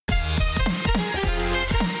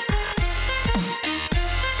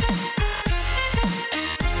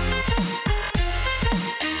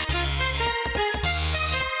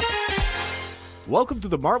Welcome to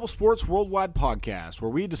the Marble Sports Worldwide podcast,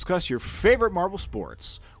 where we discuss your favorite marble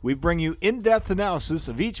sports. We bring you in-depth analysis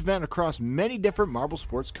of each event across many different marble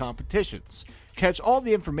sports competitions. Catch all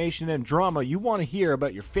the information and drama you want to hear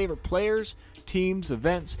about your favorite players, teams,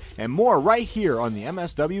 events, and more right here on the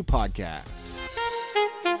MSW podcast.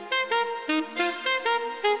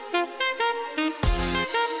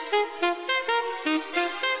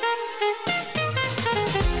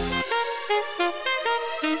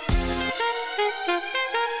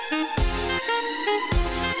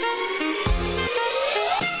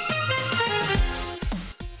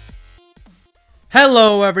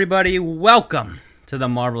 Hello, everybody. Welcome to the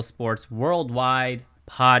Marble Sports Worldwide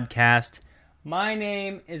podcast. My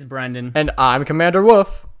name is Brendan. And I'm Commander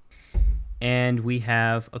Wolf. And we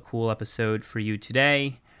have a cool episode for you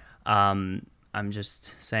today. I'm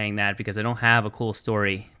just saying that because I don't have a cool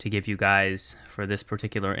story to give you guys for this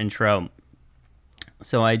particular intro.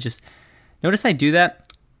 So I just noticed I do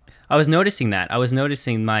that. I was noticing that. I was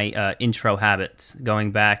noticing my intro habits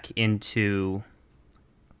going back into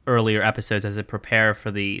earlier episodes as I prepare for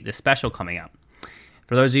the special coming up.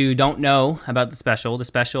 For those of you who don't know about the special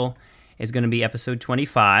is going to be episode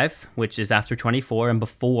 25, which is after 24 and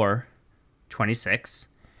before 26.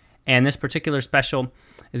 And this particular special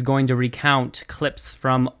is going to recount clips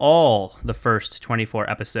from all the first 24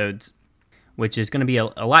 episodes, which is going to be a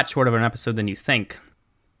lot shorter of an episode than you think,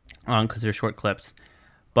 because they're short clips.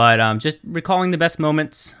 But just recalling the best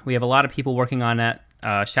moments. We have a lot of people working on that.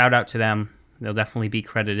 Shout out to them. They'll definitely be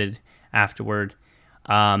credited afterward.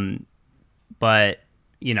 But,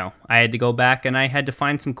 you know, I had to go back and I had to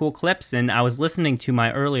find some cool clips, and I was listening to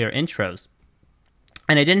my earlier intros.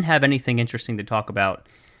 And I didn't have anything interesting to talk about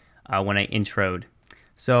when I introed.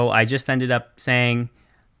 So I just ended up saying,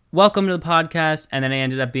 welcome to the podcast, and then I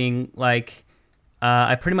ended up being like,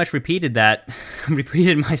 I pretty much repeated that.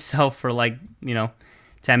 repeated myself for 10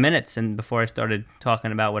 minutes and before I started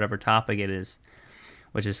talking about whatever topic it is,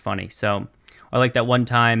 which is funny. So I like that one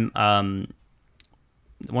time,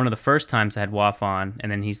 one of the first times I had Waff on, and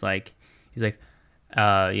then he's like, I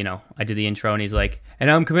did the intro, and he's like, and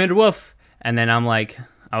I'm Commander Wolf, and then I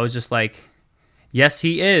was just like, yes,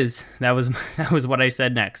 he is. That was what I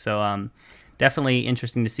said next. So definitely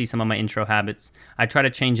interesting to see some of my intro habits. I try to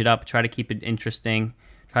change it up, try to keep it interesting,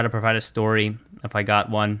 try to provide a story if I got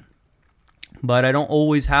one, but I don't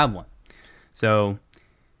always have one. So,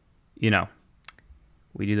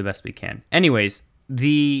 we do the best we can. Anyways,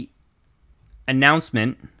 the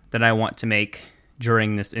announcement that I want to make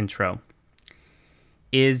during this intro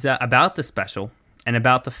is about the special and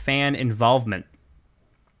about the fan involvement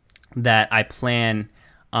that I plan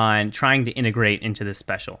on trying to integrate into this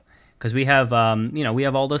special. Because we have, we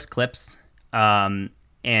have all those clips, and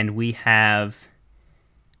we have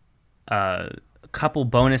a couple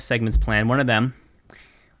bonus segments planned. One of them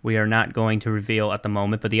we are not going to reveal at the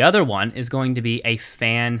moment, but the other one is going to be a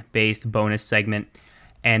fan-based bonus segment.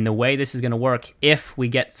 And the way this is going to work, if we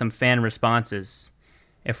get some fan responses,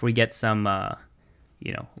 if we get some,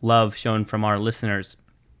 love shown from our listeners,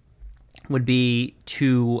 would be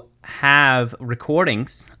to have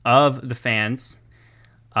recordings of the fans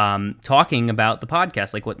talking about the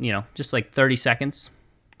podcast, just 30 seconds,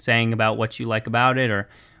 saying about what you like about it or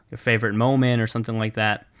your favorite moment or something like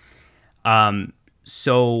that.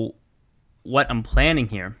 So what I'm planning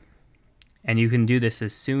here, and you can do this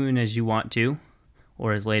as soon as you want to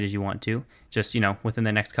or as late as you want to, just, within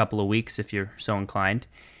the next couple of weeks if you're so inclined,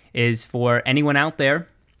 is for anyone out there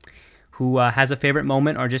who has a favorite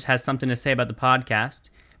moment or just has something to say about the podcast,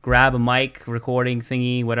 grab a mic, recording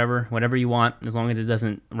thingy, whatever you want, as long as it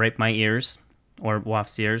doesn't rape my ears or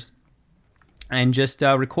Waff's ears, and just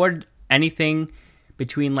record anything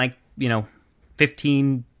between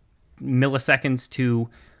 15 milliseconds to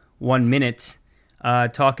 1 minute,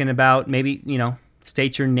 talking about maybe,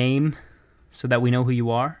 state your name so that we know who you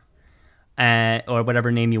are, or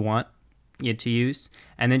whatever name you want it to use,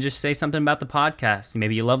 and then just say something about the podcast.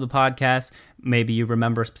 Maybe you love the podcast, maybe you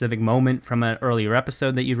remember a specific moment from an earlier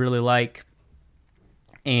episode that you really like,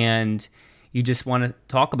 and you just want to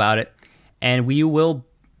talk about it, and we will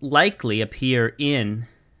likely appear in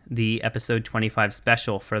the episode 25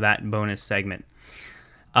 special for that bonus segment.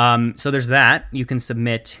 So there's that. You can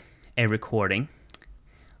submit a recording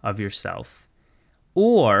of yourself.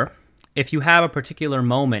 Or if you have a particular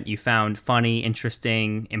moment you found funny,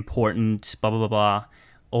 interesting, important, blah, blah, blah, blah,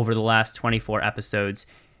 over the last 24 episodes,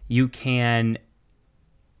 you can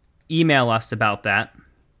email us about that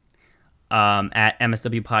at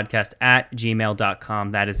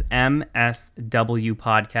mswpodcast@gmail.com. That is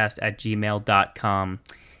mswpodcast@gmail.com.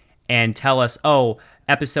 And tell us,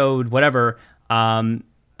 episode whatever,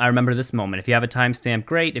 I remember this moment. If you have a timestamp,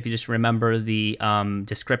 great. If you just remember the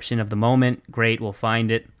description of the moment, great. We'll find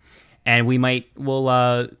it. And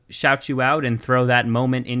we'll shout you out and throw that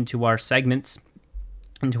moment into our segments,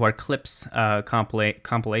 into our clips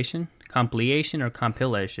compilation or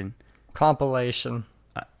compilation? Compilation.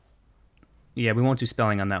 Yeah, we won't do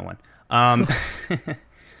spelling on that one.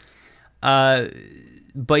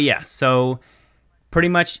 But yeah, so pretty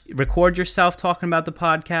much record yourself talking about the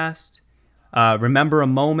podcast, remember a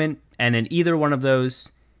moment, and in either one of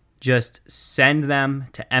those, just send them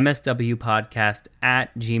to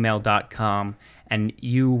mswpodcast@gmail.com, and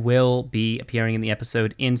you will be appearing in the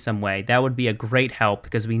episode in some way. That would be a great help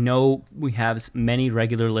because we know we have many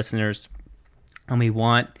regular listeners, and we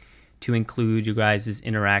want to include you guys'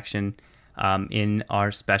 interaction in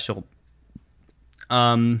our special.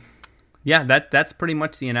 Yeah, that's pretty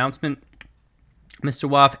much the announcement. Mr.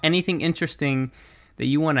 Waff, anything interesting that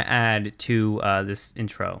you want to add to this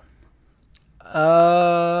intro?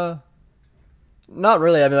 Not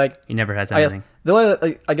really. I mean, like, He never has anything. The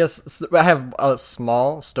only, I guess, I have a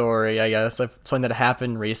small story. I guess of something that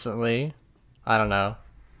happened recently. I don't know.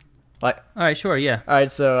 Like, All right, sure, yeah. all right,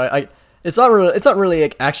 so I it's not really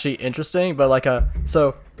like, actually interesting, but like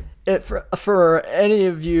so it for any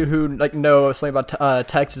of you who like know something about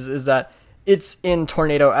Texas is that it's in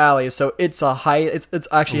Tornado Alley, so it's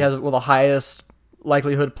actually has one of the highest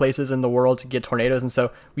likelihood places in the world to get tornadoes, and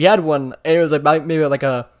so we had one, and it was like maybe like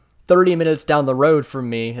a 30 minutes down the road from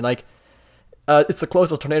me, and like it's the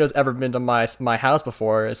closest tornado's ever been to my house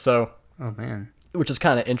before, so Oh man, which is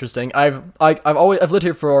kind of interesting. I've lived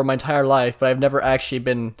here for my entire life, but I've never actually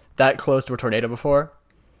been that close to a tornado before.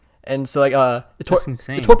 And so like it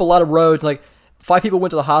tore up a lot of roads. Like 5 people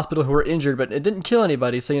went to the hospital who were injured, but it didn't kill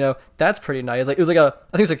anybody. So that's pretty nice. Like I think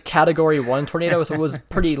it was a Category 1 tornado, so it was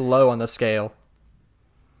pretty low on the scale.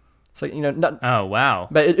 So not. Oh wow.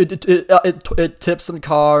 But it tipped some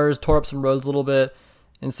cars, tore up some roads a little bit,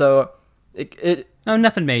 and so it. No,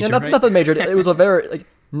 nothing major. Yeah, right? Nothing major. It was a very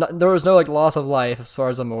there was no like loss of life as far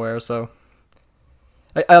as I'm aware. So,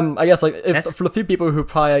 I guess like for the few people who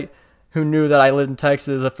probably who knew that I lived in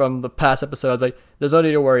Texas from the past episodes, like there's no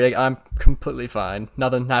need to worry. Like, I'm completely fine.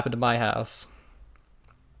 Nothing happened to my house.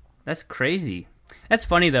 That's crazy. That's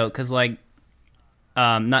funny though, because like,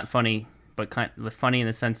 not funny, but kind of funny in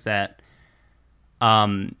the sense that,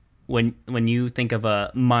 when you think of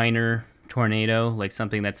a minor tornado, like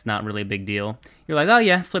something that's not really a big deal, you're like, oh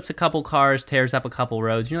yeah, flips a couple cars, tears up a couple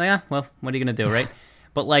roads, and you're like, well, what are you gonna do, right?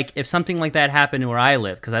 But like if something like that happened where I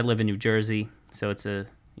live, because I live in New Jersey, so it's a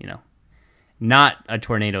not a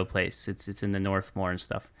tornado place, it's in the north more and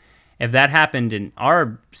stuff. If that happened in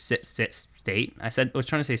our state, I was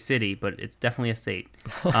trying to say city, but it's definitely a state.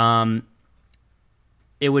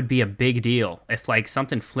 It would be a big deal if like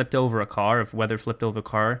something flipped over a car, if weather flipped over a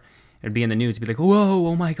car. It'd be in the news. It'd be like, whoa,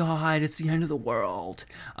 oh my God, it's the end of the world.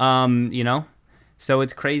 So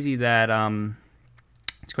it's crazy that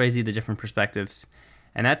the different perspectives,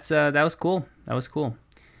 and that was cool. That was cool.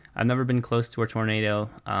 I've never been close to a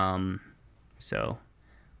tornado, so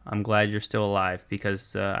I'm glad you're still alive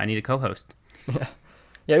because I need a co-host.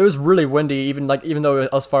 Yeah, it was really windy. Even though I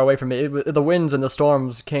was far away from it, the winds and the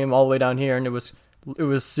storms came all the way down here, and it was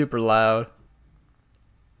super loud.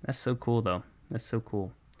 That's so cool, though. That's so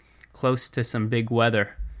cool. Close to some big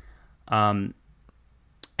weather.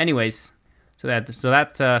 Anyways, so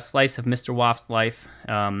that slice of Mr. Waff's life,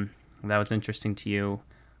 that was interesting to you.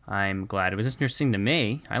 I'm glad it was interesting to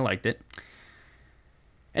me. I liked it.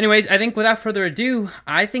 Anyways, I think without further ado,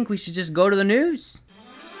 I think we should just go to the news.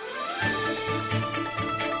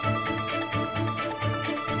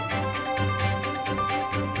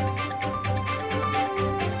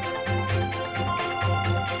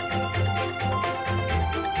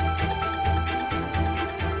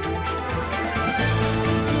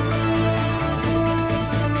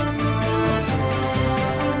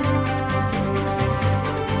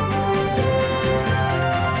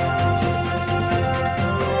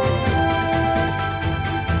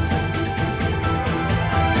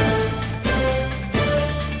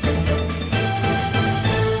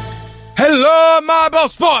 Hello, Marble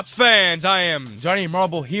Sports fans! I am Johnny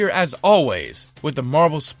Marble here, as always, with the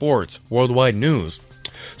Marble Sports Worldwide News.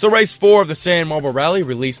 So race 4 of the Sand Marble Rally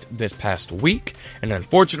released this past week, and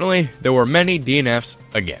unfortunately, there were many DNFs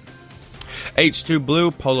again. H2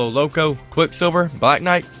 Blue, Polo Loco, Quicksilver, Black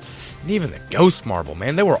Knight, and even the Ghost Marble,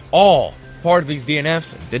 man, they were all part of these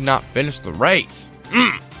DNFs and did not finish the race.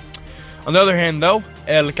 On the other hand, though,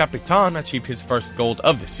 El Capitan achieved his first gold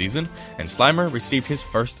of the season, and Slimer received his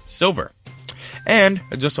first silver. And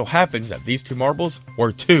it just so happens that these two marbles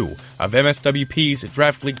were 2 of MSWP's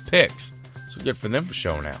Draft League picks. so good for them for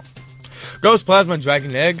showing out. Ghost Plasma and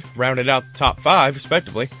Dragon Egg rounded out the top 5,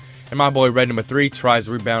 respectively, and my boy Red number 3 tries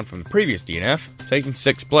to rebound from the previous DNF, taking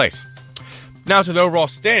 6th place. Now to the overall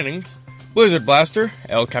standings, Blizzard Blaster,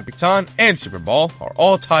 El Capitan, and Super Ball are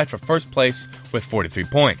all tied for first place with 43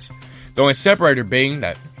 points. The only separator being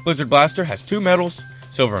that Blizzard Blaster has 2 medals,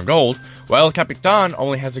 silver and gold, while El Capitan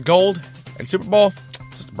only has a gold, and Super Ball,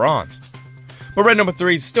 just a bronze. But Red number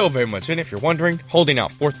 3 is still very much in, if you're wondering, holding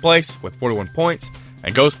out 4th place with 41 points,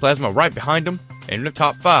 and Ghost Plasma right behind him, in the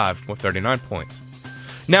top 5 with 39 points.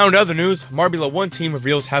 Now in other news, Marbula 1 team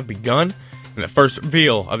reveals have begun, and the first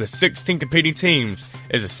reveal of the 16 competing teams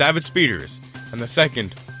is the Savage Speeders, and the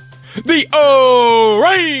second, the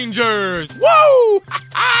O-Rangers! Woo!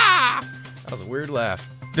 Ha-ha! That was a weird laugh.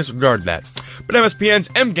 Disregard that. But MSPN's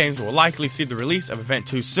M Games will likely see the release of Event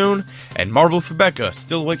 2 soon, and Marble for Becca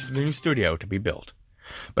still waits for the new studio to be built.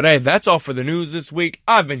 But hey, that's all for the news this week.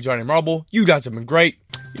 I've been Johnny Marble. You guys have been great.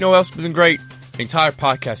 You know what else has been great? The entire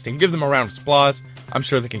podcast team. Give them a round of applause. I'm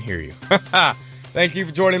sure they can hear you. Thank you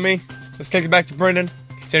for joining me. Let's take it back to Brendan.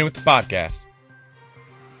 Continue with the podcast.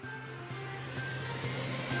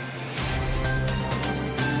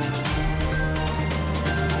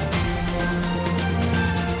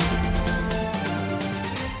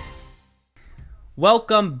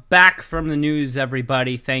 Welcome back from the news,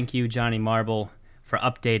 everybody. Thank you, Johnny Marble, for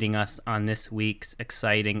updating us on this week's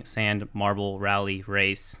exciting Sand Marble Rally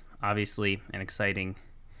race. Obviously, an exciting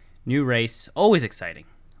new race. Always exciting.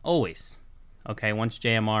 Always. Okay, once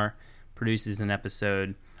JMR produces an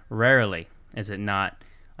episode, rarely is it not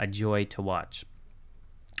a joy to watch.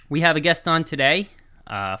 We have a guest on today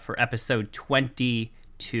for episode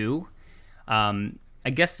 22. A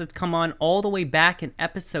guest that's come on all the way back in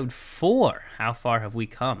episode 4. How far have we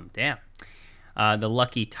come? Damn. The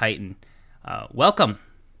Lucky Titan. Welcome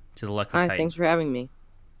to the Lucky Titan. Hi, thanks for having me.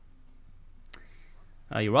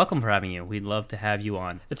 You're welcome for having you. We'd love to have you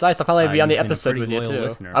on. It's nice to finally be on the You've been a episode pretty with you, loyal too.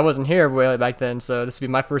 listener. I wasn't here way back then, so this will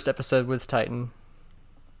be my first episode with Titan.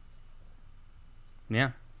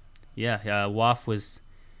 Yeah. WAF was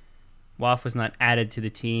not added to the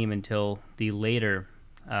team until the later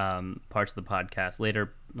parts of the podcast.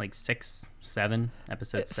 Later, like 6, 7,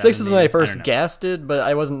 episode 7. 6 is when I first don't know. guested, but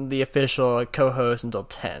I wasn't the official co-host until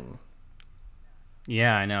 10.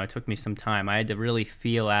 Yeah, I know. It took me some time. I had to really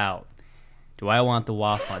feel out. Do I want the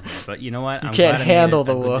WAF on here? But you know what? I'm can't glad handle I made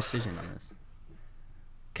the a good WAF. decision on this.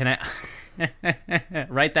 Can I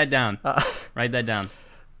write that down? Write that down.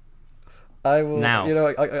 I will. Now. You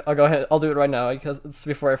know, I'll go ahead. I'll do it right now because it's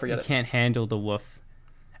before I forget You it. can't handle the woof.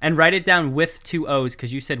 And write it down with 2 O's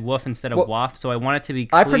because you said woof instead of Well, WAF. So I want it to be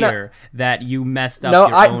I clear that you messed up No,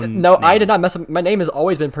 your own I name. did not mess up. My name has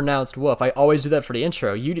always been pronounced Woof. I always do that for the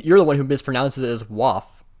intro. You're the one who mispronounces it as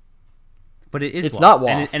Waff. But it is It's WAF. not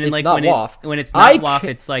WAF. And It's like not when WAF. When it's I not WAF, ca-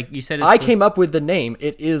 it's like you said. It's I supposed- came up with the name.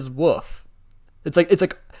 It is Woof. It's like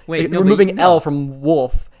Wait, no, but removing no. L from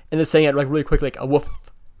wolf and then saying it like really quick, like a woof.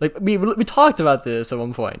 Like we talked about this at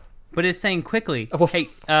one point. But it's saying quickly. Woof. Hey,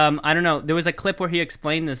 I don't know. There was a clip where he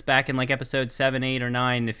explained this back in like episode 7, 8, or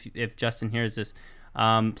 9. If Justin hears this,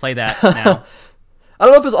 play that now. I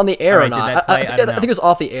don't know if it was on the air or Alright, did not. that play? I don't I think know. it was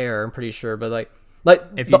off the air. I'm pretty sure, but like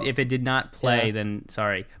If it did not play, Yeah. then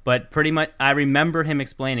sorry. But pretty much, I remember him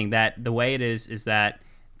explaining that the way it is that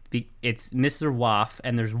it's Mr. Waff,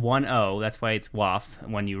 and there's 1 O. That's why it's Waff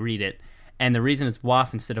when you read it. And the reason it's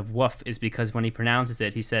Waff instead of Woof is because when he pronounces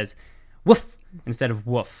it, he says Woof instead of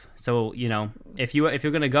Woof. So you know, if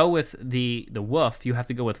you're gonna go with the Woof, you have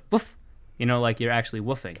to go with Woof. You know, like you're actually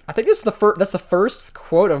woofing. I think that's the first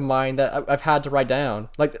quote of mine that I've had to write down.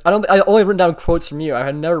 Like I only written down quotes from you. I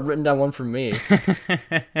had never written down one from me.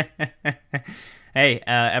 Hey,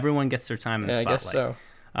 everyone gets their time in the Yeah, I spotlight. guess so.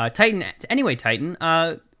 Titan. Anyway, Titan.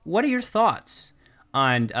 What are your thoughts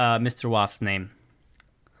on Mr. Waff's name?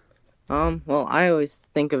 Well, I always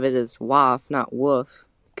think of it as WAF, not woof,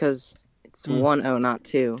 because it's 1 O, not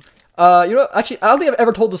 2. You know, actually, I don't think I've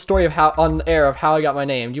ever told the story of how on air of how I got my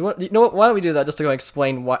name. You know what? Why don't we do that just to go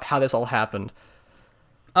explain how this all happened?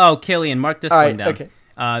 Oh, Killian, mark this All one right, down. okay.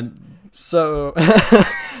 So,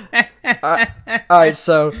 all right.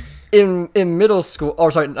 So, in middle school,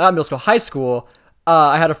 or sorry, not middle school, high school,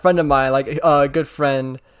 I had a friend of mine, like a good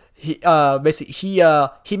friend. He basically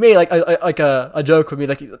he made like a joke with me,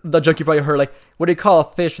 like the joke you probably heard, like, what do you call a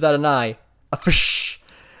fish without an eye? A fish.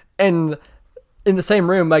 And in the same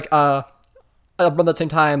room, like around that same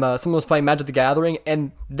time, someone was playing Magic the Gathering,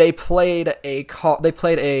 and they played a card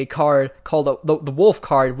called the Wolf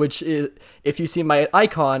card, which is, if you see my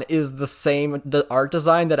icon, is the same art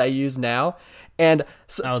design that I use now. And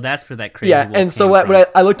so, Oh, that's where that crazy yeah, wolf and so came when from.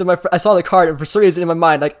 I looked at I saw the card, and for some reason in my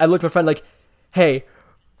mind, like I looked at my friend, like, hey,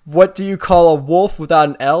 what do you call a wolf without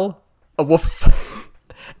an L? A wolf.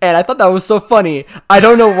 And I thought that was so funny. I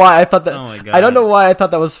don't know why I thought that. Oh my God. I don't know why I thought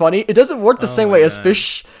that was funny. It doesn't work the same my way as God.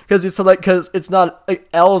 fish because it's not like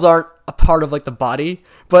L's aren't a part of like the body.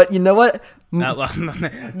 But you know what? No,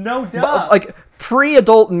 duh. Like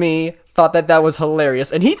pre-adult me thought that was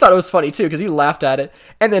hilarious, and he thought it was funny too because he laughed at it.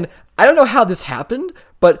 And then I don't know how this happened,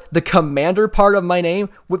 but the commander part of my name.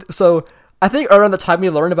 So I think around the time we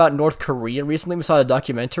learned about North Korea recently, we saw a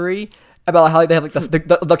documentary about how they have like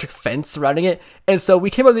the electric fence surrounding it, and so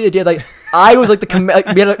we came up with the idea like I was like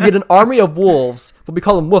we had an army of wolves, but we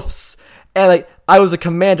call them woofs, and like I was a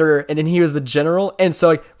commander, and then he was the general, and so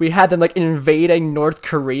like we had them like invading North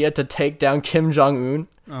Korea to take down Kim Jong-un.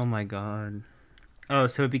 Oh my God. Oh,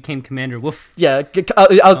 so it became Commander Woof. Yeah,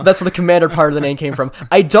 that's where the commander part of the name came from.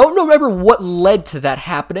 I don't remember what led to that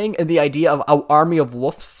happening and the idea of an army of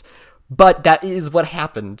wolves, but that is what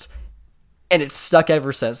happened. And it's stuck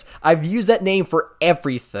ever since. I've used that name for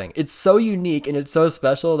everything. It's so unique and it's so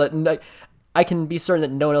special that I can be certain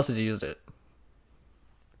that no one else has used it.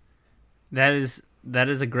 That is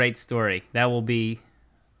a great story. That will be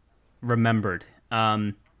remembered.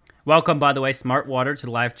 Welcome, by the way, Smartwater, to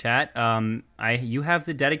the live chat. You have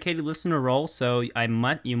the dedicated listener role, so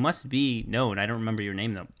you must be known. I don't remember your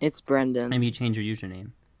name though. It's Brendan. Maybe you change your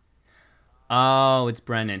username. Oh, it's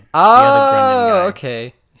Brennan. The Oh, other Brendan guy.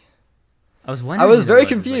 okay. I was wondering. I was who very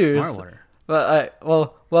that was. Like, confused. Smartwater.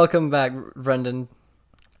 Well, welcome back, Brendan.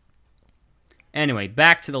 Anyway,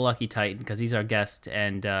 back to the Lucky Titan, because he's our guest,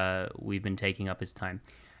 and we've been taking up his time.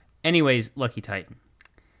 Anyways, Lucky Titan.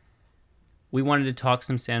 We wanted to talk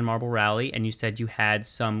some Sand Marble Rally, and you said you had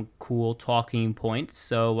some cool talking points.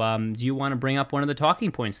 So, do you want to bring up one of the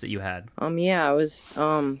talking points that you had? Yeah, I was,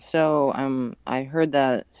 I heard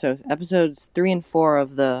that, so episodes 3 and 4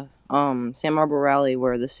 of the, Sand Marble Rally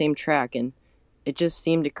were the same track, and it just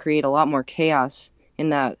seemed to create a lot more chaos in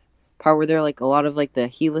that part where there are, like, a lot of, like, the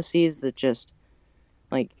helices that just,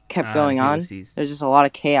 like, kept going helices. on. There's just a lot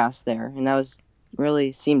of chaos there, and that was,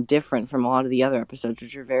 really seemed different from a lot of the other episodes,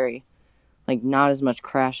 which are very, like, not as much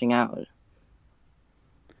crashing out.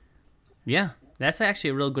 Yeah, that's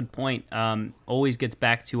actually a real good point. Always gets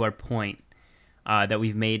back to our point that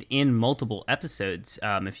we've made in multiple episodes,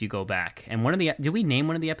 if you go back. And did we name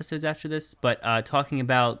one of the episodes after this? But talking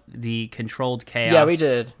about the controlled chaos. Yeah, we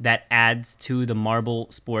did. That adds to the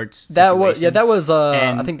marble sports That situation. was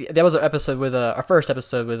And- I think that was our episode with our first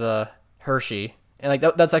episode with Hershey, and like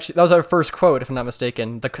that was our first quote, if I'm not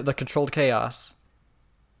mistaken. The controlled chaos.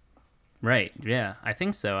 Right, yeah, I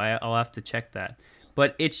think so. I'll have to check that.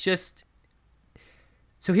 But it's just...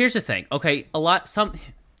 So here's the thing. Okay,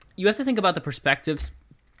 you have to think about the perspectives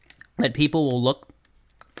that people will look...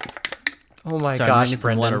 Oh my Sorry, I'm gosh, drinking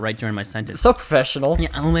some water Brendan. right during my sentence. So professional. Yeah,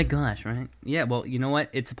 oh my gosh, right? Yeah, well, you know what?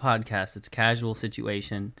 It's a podcast. It's a casual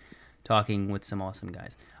situation, talking with some awesome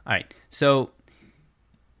guys. All right, so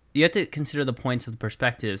you have to consider the points of the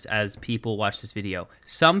perspectives as people watch this video.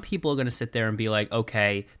 Some people are going to sit there and be like,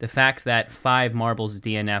 okay, the fact that 5 marbles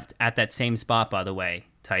DNF'd at that same spot, by the way,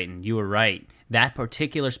 Titan, you were right. That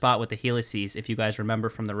particular spot with the helices, if you guys remember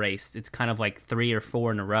from the race, it's kind of like 3 or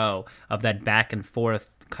 4 in a row of that back and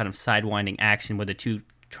forth kind of sidewinding action where the two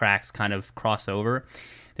tracks kind of cross over.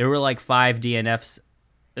 There were like 5 DNFs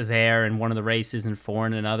there in one of the races and 4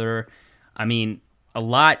 in another. I mean, a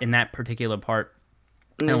lot in that particular part.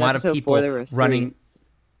 And a lot of episode people 4, there were 3. running.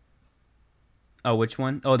 Oh, which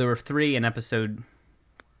one? Oh, there were 3 in episode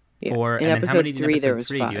 4. In and then how episode many did 3, episode there was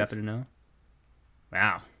 3? 5. Do you happen to know?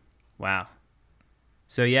 Wow.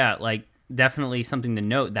 So yeah, like definitely something to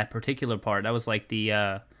note. That particular part, that was like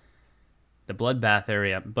the bloodbath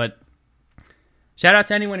area. But shout out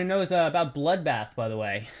to anyone who knows about bloodbath, by the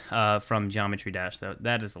way, from Geometry Dash. So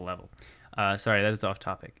that is a level. Sorry, that is off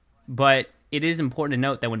topic. But it is important to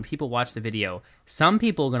note that when people watch the video, some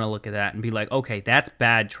people are going to look at that and be like, okay, that's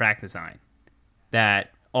bad track design.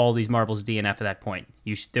 That all these marbles DNF at that point.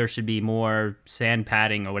 There should be more sand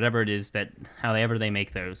padding or whatever it is that however they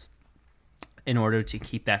make those in order to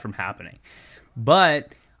keep that from happening.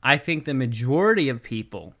 But I think the majority of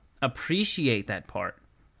people appreciate that part,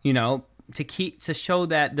 to show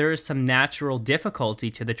that there is some natural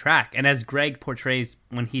difficulty to the track. And as Greg portrays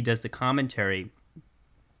when he does the commentary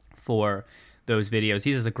for those videos,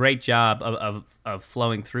 he does a great job of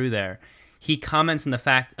flowing through there. He comments on the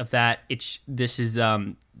fact of that these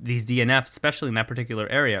DNFs, especially in that particular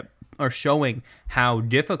area, are showing how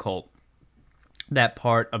difficult that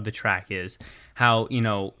part of the track is,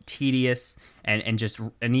 how tedious and just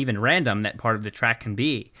and even random that part of the track can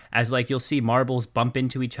be. As like you'll see marbles bump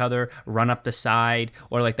into each other, run up the side,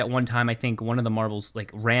 or like that one time I think one of the marbles like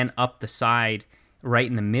ran up the side right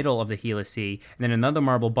in the middle of the helice, and then another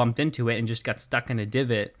marble bumped into it and just got stuck in a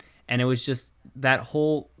divot, and it was just that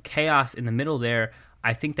whole chaos in the middle there.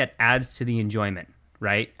 I think that adds to the enjoyment,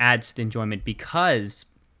 right? Adds to the enjoyment because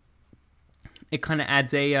it kind of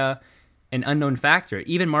adds an unknown factor.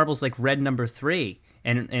 Even marbles like red number 3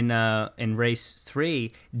 and in race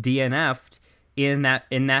 3 DNF'd in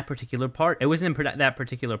that particular part. It was in that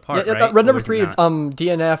particular part, yeah, right? Red number 3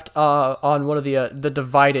 DNF'd on one of the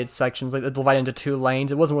divided sections, like divided into 2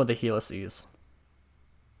 lanes. It wasn't one of the helices.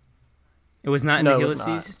 It was not in No, the it was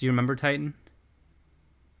helices. not. Do you remember Titan?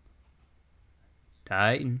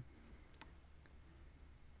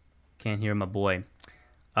 Can't hear my boy.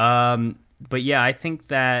 But yeah, I think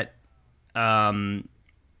that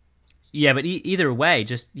yeah, but either way,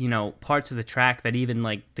 just parts of the track that even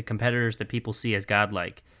like the competitors that people see as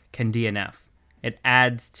godlike can DNF. It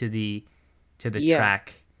adds to the Yeah.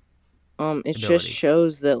 track. It ability. just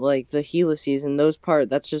shows that like the helices and those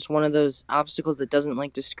that's just one of those obstacles that doesn't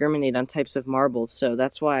like discriminate on types of marbles. So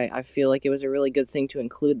that's why I feel like it was a really good thing to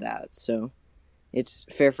include that. So it's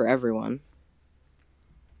fair for everyone.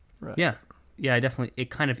 Right. Yeah, definitely. It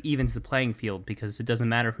kind of evens the playing field because it doesn't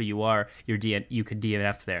matter who you are. You could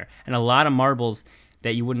DNF there, and a lot of marbles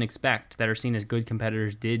that you wouldn't expect that are seen as good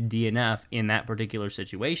competitors did DNF in that particular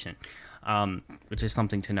situation, which is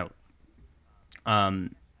something to note.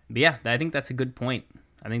 But yeah, I think that's a good point.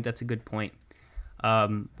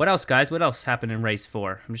 What else, guys? What else happened in race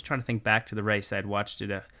 4? I'm just trying to think back to the race. I had watched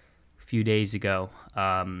it a few days ago.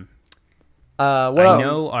 I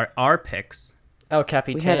know our picks. El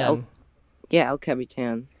Capitan El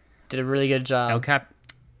Capitan. did a really good job.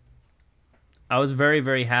 I was very,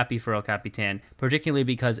 very happy for El Capitan, particularly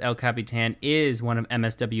because El Capitan is one of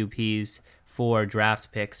MSWP's 4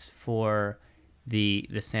 draft picks for the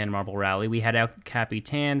Sand Marble Rally. We had El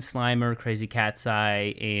Capitan, Slimer, Crazy Cat's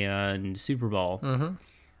Eye, and Super Bowl.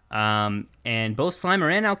 Mm-hmm. And both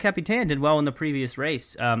Slimer and El Capitan did well in the previous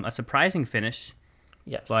race. A surprising finish.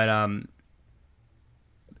 Yes. But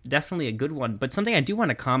definitely a good one. But something I do want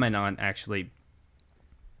to comment on, actually,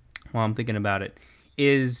 while I'm thinking about it,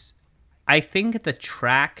 is I think the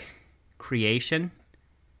track creation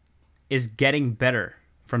is getting better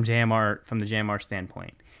from the JMR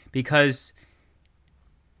standpoint. Because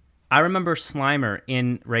I remember Slimer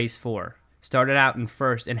in race 4 started out in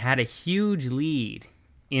first and had a huge lead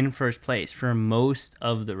in first place for most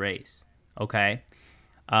of the race. Okay?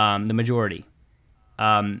 The majority.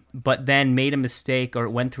 But then made a mistake or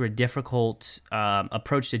went through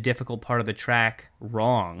approached a difficult part of the track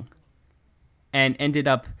wrong, and ended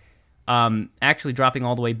up actually dropping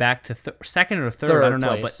all the way back to second or third, I don't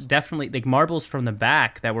know, place. but definitely like marbles from the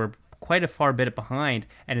back that were quite a far bit behind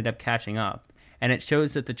ended up catching up, and it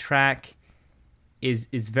shows that the track is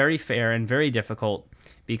very fair and very difficult,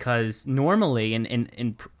 because normally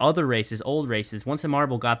in other races, old races, once a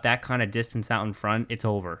marble got that kind of distance out in front, it's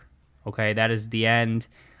over. Okay, that is the end.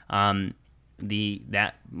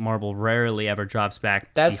 That marble rarely ever drops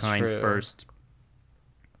back behind true. first.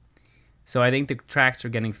 So I think the tracks are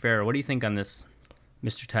getting fairer. What do you think on this,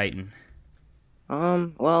 Mr. Titan?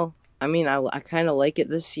 Well, I mean, I kind of like it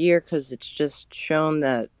this year because it's just shown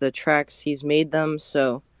that the tracks he's made them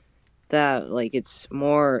so that like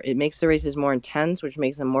it makes the races more intense, which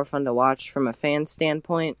makes them more fun to watch from a fan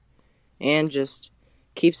standpoint, and just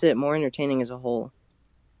keeps it more entertaining as a whole.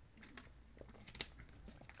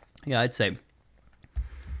 Yeah, I'd say.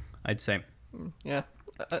 Yeah.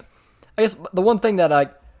 I guess the one thing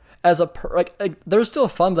that there's still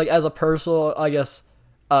fun, but like as a personal, I guess,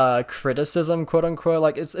 criticism, quote unquote,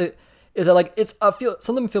 I feel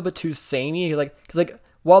some feel a bit too samey, because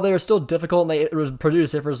while they are still difficult and they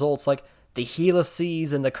produce different results, like the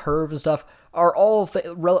helices and the curve and stuff are all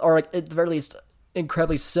are like at the very least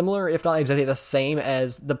incredibly similar, if not exactly the same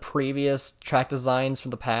as the previous track designs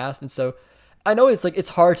from the past, and so I know it's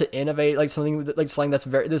hard to innovate something that's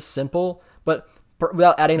very this simple, but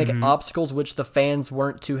without adding obstacles, which the fans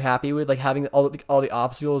weren't too happy with, having all the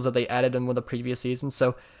obstacles that they added in one of the previous seasons.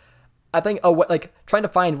 So I think trying to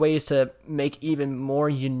find ways to make even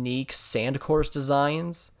more unique sand course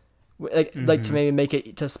designs, to maybe make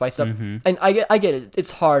it to spice it up. And I get it.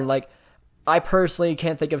 It's hard. I personally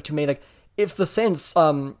can't think of too many if the sand's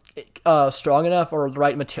strong enough or the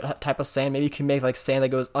right type of sand, maybe you can make sand that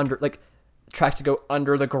goes under tracks to go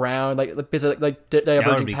under the ground, basically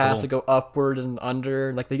diverging paths cool. that go upwards and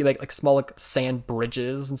under, they make small sand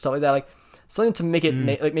bridges and stuff like that, something to make it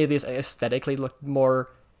maybe these aesthetically look more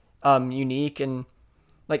unique and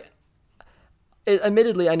like.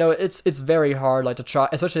 Admittedly, I know it's very hard like to try,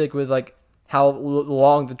 especially like with like how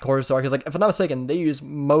long the courses are. Because like if I'm not mistaken, they use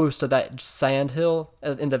most of that sand hill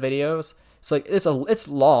in the videos. So like it's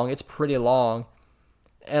long, it's pretty long,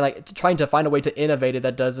 and like trying to find a way to innovate it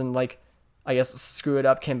that doesn't like I guess screw it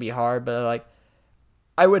up can be hard. But like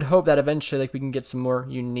I would hope that eventually like we can get some more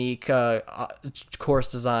unique course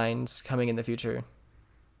designs coming in the future.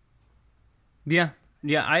 Yeah.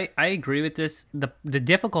 Yeah, I agree with this. The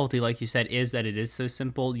difficulty, like you said, is that it is so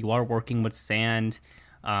simple. You are working with sand,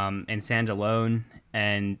 and sand alone,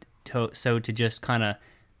 and so to just kind of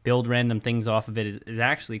build random things off of it is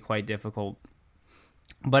actually quite difficult.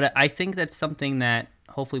 But I think that's something that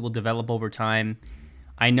hopefully will develop over time.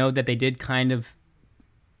 I know that they did kind of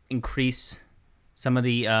increase some of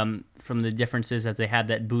the from the differences that they had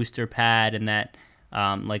that booster pad and that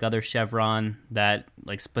like other chevron that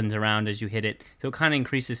like spins around as you hit it. So it kind of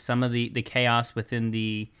increases some of the chaos within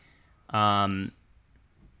the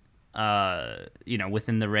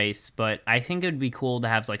within the race. But I think it would be cool to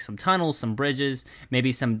have like some tunnels, some bridges,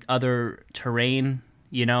 maybe some other terrain,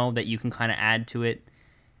 that you can kind of add to it,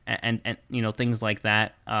 and things like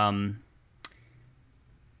that.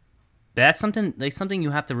 But that's something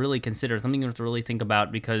you have to really consider, something you have to really think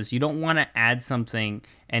about, because you don't want to add something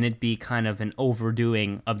and it be kind of an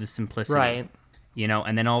overdoing of the simplicity. Right.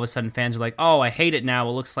 And then all of a sudden fans are like, "Oh, I hate it now.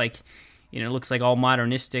 It looks like, it looks like all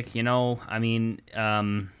modernistic, I mean,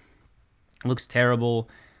 it looks terrible."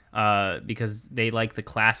 Because they like the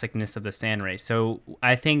classicness of the sand race. So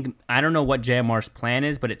I don't know what JMR's plan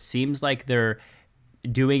is, but it seems like they're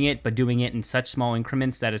doing it in such small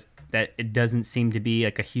increments that it doesn't seem to be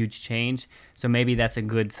like a huge change. So maybe that's a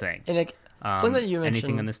good thing. And something that you mentioned,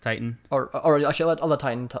 anything on this Titan? Or actually, I'll let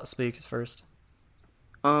Titan speak first.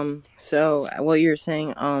 So what you're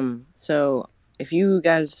saying, so if you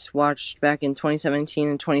guys watched back in 2017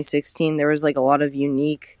 and 2016, there was like a lot of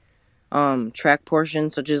unique track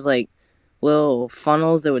portions, such as like little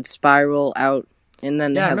funnels that would spiral out, and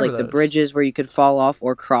then they had like the bridges where you could fall off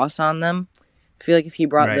or cross on them. I feel like if you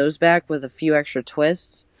brought those back with a few extra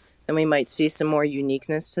twists, then we might see some more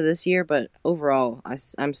uniqueness to this year. But overall,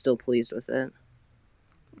 I'm still pleased with it.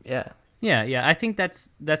 Yeah. I think that's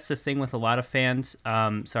the thing with a lot of fans.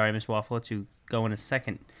 Sorry, Miss Waffle, I'll let you go in a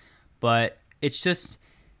second, but it's just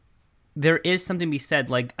there is something to be said.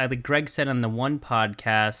 Like Greg said on the one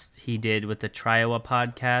podcast he did with the Triowa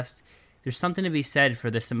podcast, there's something to be said for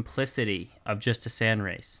the simplicity of just a sand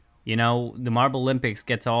race. The Marble Olympics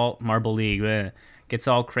Marble League gets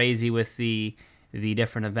all crazy with the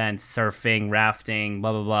different events, surfing, rafting,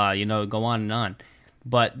 blah, blah, blah, go on and on.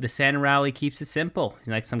 But the Sand Rally keeps it simple,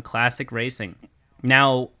 like some classic racing.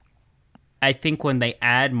 Now, I think when they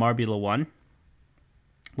add Marbula 1,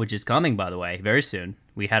 which is coming, by the way, very soon,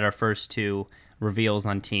 we had our first 2 reveals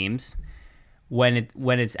on teams. When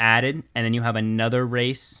it's added, and then you have another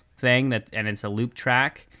race thing and it's a loop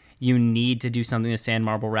track, you need to do something to Sand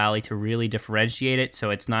Marble Rally to really differentiate it,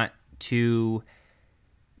 so it's not too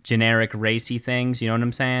generic racy things. You know what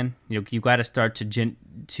I'm saying? You got to start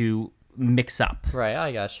to mix up. Right,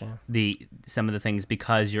 I gotcha. Some of the things,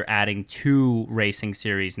 because you're adding 2 racing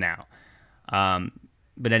series now.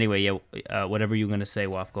 But anyway, whatever you're gonna say,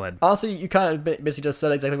 Waff, go ahead. Honestly, you kind of basically just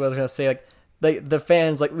said exactly what I was gonna say. Like the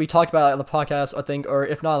fans, like we talked about it on the podcast, I think, or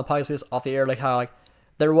if not on the podcast, just off the air, like how like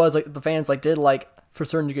there was like the fans like did like for a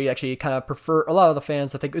certain degree actually kind of prefer a lot of the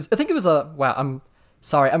fans. I think it was a wow. I'm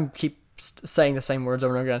sorry, I'm keep saying the same words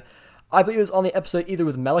over and over again. I believe it was on the episode either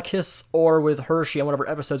with Melikis or with Hershey on whatever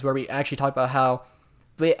episodes where we actually talked about how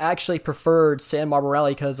they actually preferred Sand Marble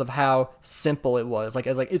Rally because of how simple it was. Like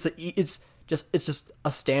it's just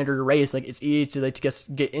a standard race. Like it's easy to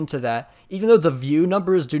just get into that. Even though the view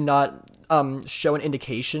numbers do not show an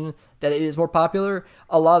indication that it is more popular,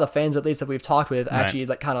 a lot of the fans, at least that we've talked with, actually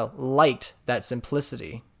like kind of liked that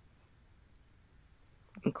simplicity.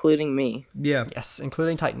 Including me. Yeah. Yes,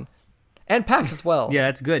 including Titan. And Pax as well. Yeah,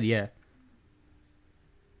 that's good, yeah.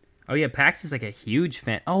 Oh, yeah, Pax is like a huge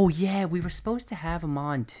fan. Oh, yeah, we were supposed to have him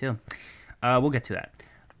on, too. We'll get to that.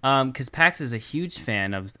 Because Pax is a huge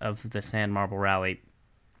fan of the Sand Marble Rally.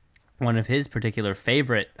 One of his particular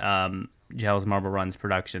favorite Gels Marble Runs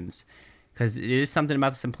productions. Because it is something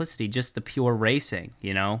about the simplicity, just the pure racing,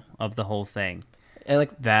 of the whole thing. And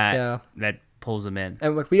like that pulls them in.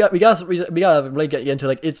 And like we gotta really get into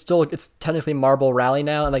like it's technically Marble Rally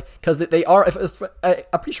now, and like because they are.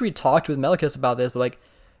 I'm pretty sure we talked with Melikis about this, but like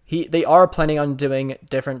they are planning on doing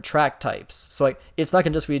different track types. So like it's not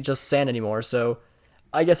gonna just be sand anymore. So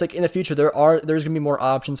I guess like in the future there's gonna be more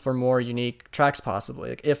options for more unique tracks possibly.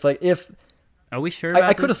 Like if are we sure?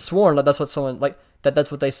 I could have sworn that that's what someone like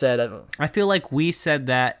that's what they said. I feel like we said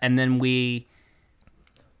that, and then we.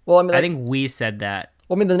 Well, I mean, I think we said that.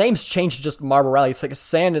 Well, I mean, the name's changed to just Marble Rally. It's like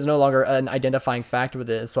sand is no longer an identifying factor with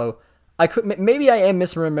it. So maybe I am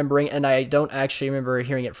misremembering, and I don't actually remember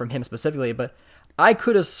hearing it from him specifically, but I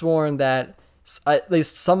could have sworn that at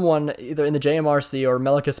least someone, either in the JMRC or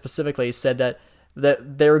Melica specifically, said that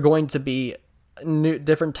there are going to be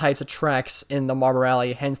different types of tracks in the Marble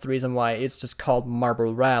Rally, hence the reason why it's just called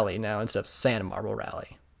Marble Rally now instead of Sand Marble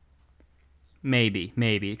Rally. Maybe,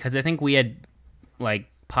 because I think we had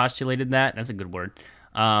postulated that. That's a good word.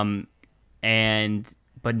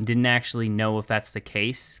 But didn't actually know if that's the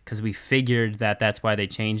case, because we figured that that's why they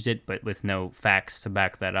changed it, but with no facts to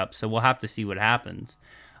back that up. So we'll have to see what happens.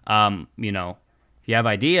 If you have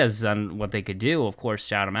ideas on what they could do, of course,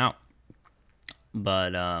 shout them out.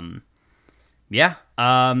 But yeah,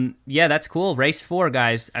 that's cool. Race 4,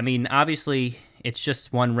 guys. I mean, obviously, it's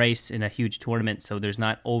just one race in a huge tournament, so there's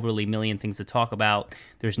not overly million things to talk about.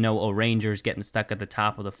 There's no O'Rangers getting stuck at the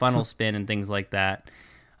top of the funnel spin and things like that.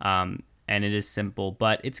 And it is simple,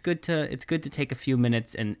 but it's good to take a few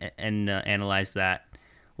minutes and analyze that.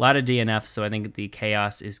 A lot of DNFs, so I think the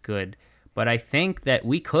chaos is good. But I think that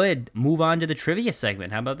we could move on to the trivia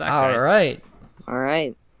segment. How about that, guys? All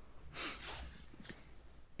right.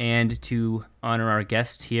 And to honor our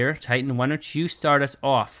guest here, Titan, why don't you start us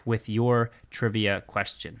off with your trivia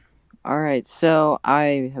question? All right, so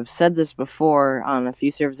I have said this before on a few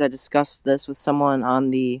servers. I discussed this with someone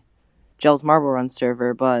on the Gels Marble Run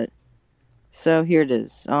server, but so here it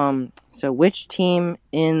is. So which team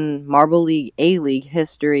in Marble League A-League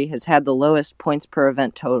history has had the lowest points per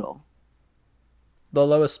event total? The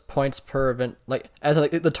lowest points per event,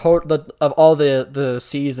 the total of all the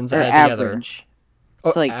seasons added average. Together.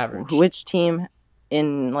 So Average. Which team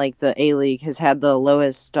in the A-League has had the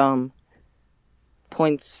lowest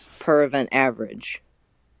points per event average?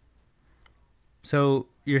 So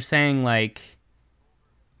you're saying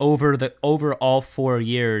over all 4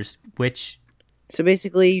 years, which... So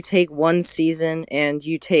basically, you take one season and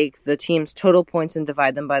you take the team's total points and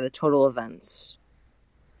divide them by the total events.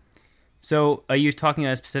 So are you talking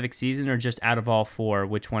about a specific season, or just out of all 4,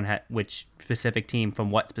 which specific team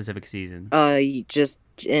from what specific season? Just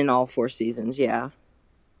in all 4 seasons, yeah.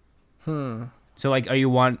 So are you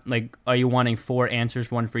wanting 4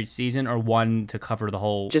 answers, one for each season, or one to cover the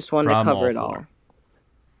whole? Just one to cover it all.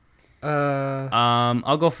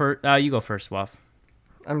 I'll go first. You go first, Waff.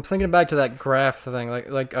 I'm thinking back to that graph thing,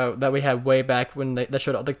 that we had way back when that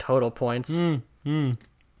showed all the total points.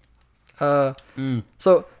 So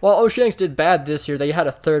while Oceanics did bad this year, they had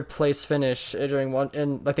a 3rd place finish during one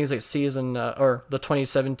in I think it's season or the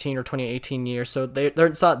 2017 or 2018 year. So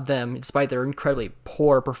it's not them, despite their incredibly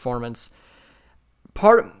poor performance.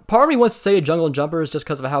 Part of me wants to say Jungle Jumpers just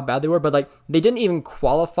because of how bad they were, but they didn't even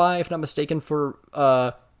qualify, if not mistaken, for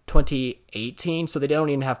 2018, so they don't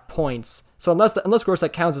even have points. So unless of course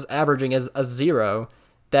that counts as averaging as a 0,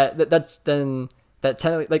 that's then that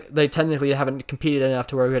they technically haven't competed enough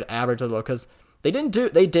to where we could average a little, because they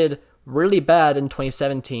did really bad in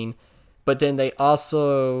 2017, but then they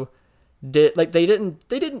also did they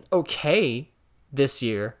didn't okay this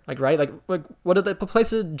year, right? What did the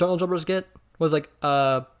place did Jungle Jumpers get? Was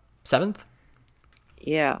 7th?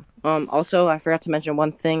 Yeah. Also, I forgot to mention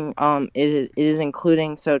one thing. It is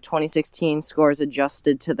including 2016 scores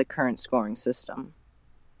adjusted to the current scoring system.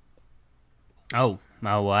 Oh,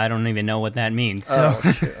 well, I don't even know what that means. So.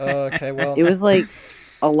 Okay, well. It was a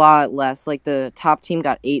lot less. The top team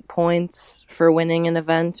got 8 points for winning an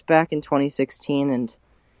event back in 2016, and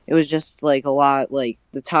it was just a lot.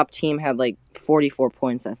 The top team had 44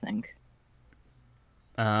 points, I think.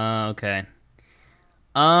 Okay.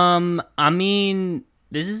 I mean,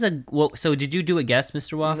 this is so did you do a guess,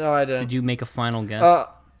 Mr. Waff? No, I didn't. Did you make a final guess?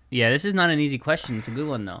 Yeah, this is not an easy question. It's a good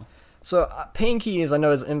one, though. So, Pinkies, I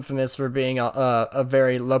know, is infamous for being a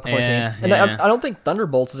very low point team. And yeah. I don't think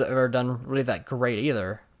Thunderbolts has ever done really that great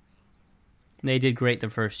either. They did great the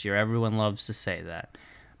first year. Everyone loves to say that.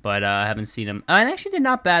 But I haven't seen them. I actually did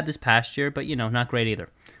not bad this past year, but, not great either.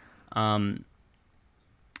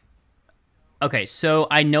 Okay, so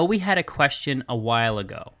I know we had a question a while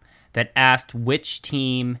ago that asked which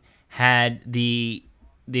team had the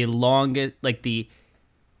longest, there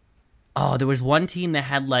was one team that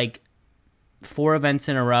had 4 events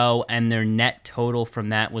in a row, and their net total from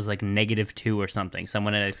that was -2 or something.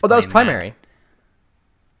 Someone had explained that was primary.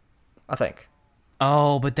 I think.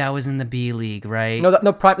 Oh, but that was in the B League, right? That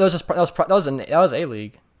was A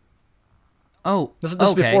League. Oh, this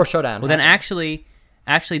was before Showdown. Well, then actually,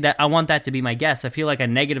 that I want that to be my guess. I feel like a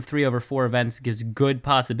 -3 over 4 events gives good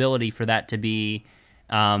possibility for that to be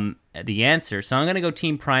the answer. So I'm going to go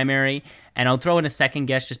team primary, and I'll throw in a second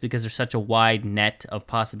guess just because there's such a wide net of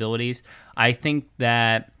possibilities. I think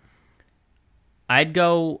that I'd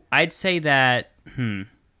say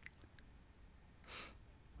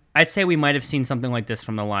we might have seen something like this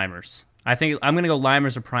from the Limers. I think I'm going to go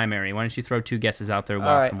Limers or primary. Why don't you throw two guesses out there? All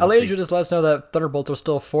right, we'll Elijah just let us know that Thunderbolts are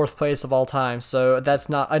still 4th place of all time, so that's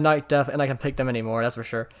not and I can pick them anymore. That's for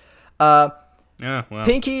sure. Yeah, well.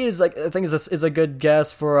 Pinky is like I think is a good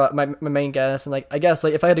guess for my main guess, and like I guess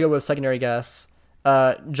like if I had to go with secondary guess,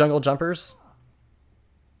 Jungle Jumpers.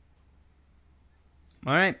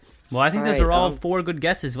 All right. Well, I think those are all 4 good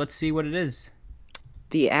guesses. Let's see what it is.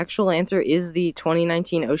 The actual answer is the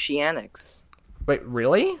 2019 Oceanics. Wait,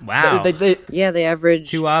 really? Wow. Yeah, they averaged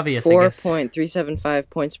Too obvious, I guess. 4.375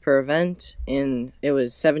 points per event, and it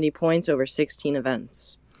was 70 points over 16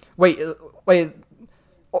 events. Wait.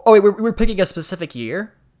 Oh, wait, we're picking a specific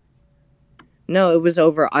year? No, it was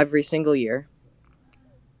over every single year.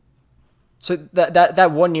 So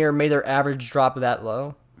that 1 year made their average drop that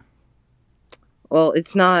low? Well,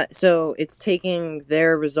 it's not. So it's taking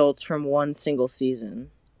their results from one single season,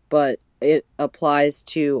 but it applies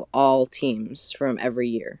to all teams from every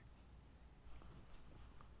year.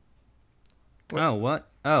 Oh, what?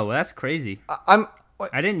 Oh, that's crazy. I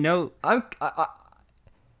didn't know. I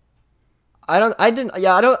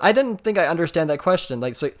didn't think I understand that question.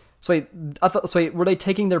 Like, wait, were they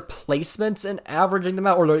taking their placements and averaging them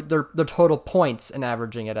out, or their total points and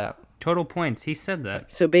averaging it out? Total points. He said that.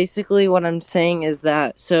 So basically what I'm saying is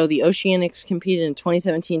that, so the Oceanics competed in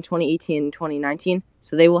 2017, 2018, and 2019,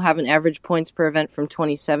 so they will have an average points per event from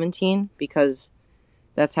 2017, because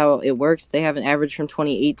that's how it works. They have an average from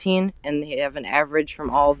 2018, and they have an average from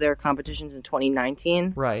all of their competitions in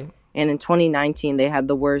 2019. Right. And in 2019, they had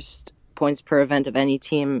the worst points per event of any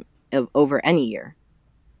team over any year.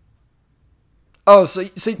 Oh, so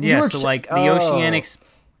yeah, so like the Oceanics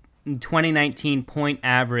 2019 point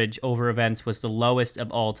average over events was the lowest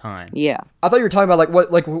of all time. Yeah. I thought you were talking about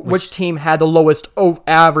which team had the lowest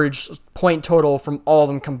average point total from all of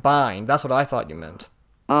them combined. That's what I thought you meant.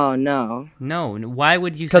 Oh, no. No, why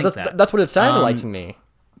would you think that? Because that's what it sounded like to me.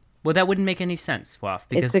 Well, that wouldn't make any sense, Waf.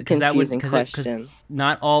 It's a confusing question.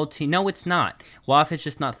 Not all No, it's not. Waf is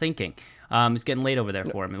just not thinking. It's getting late over there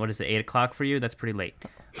for him. What is it, 8 o'clock for you? That's pretty late.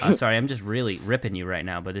 Sorry, I'm just really ripping you right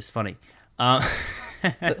now, but it's funny.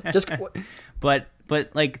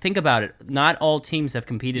 But like, think about it. Not all teams have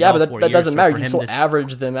competed. Yeah, all but 4 that years, doesn't so matter. for You him still to-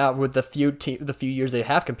 average them out with the few years they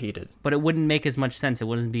have competed. But it wouldn't make as much sense. It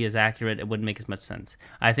wouldn't be as accurate. It wouldn't make as much sense.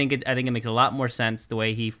 I think it makes a lot more sense the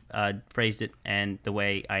way he phrased it and the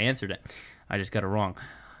way I answered it. I just got it wrong.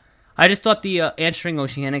 I just thought the answering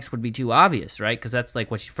Oceanics would be too obvious, right? Because that's like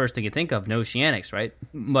what first thing you think of, no Oceanics, right?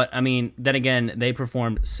 But I mean, then again, they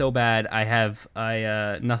performed so bad. I have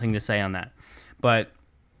nothing to say on that. But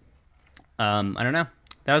I don't know.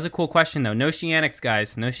 That was a cool question, though. No Oceanics,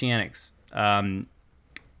 guys. No Oceanics.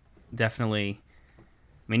 Definitely. I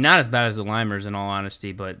mean, not as bad as the Limers, in all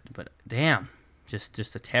honesty, but damn,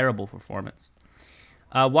 just a terrible performance.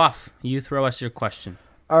 Waf, you throw us your question.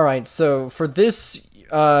 All right, so for this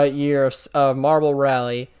year of Marble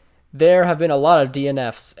Rally, there have been a lot of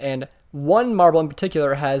DNFs, and one marble in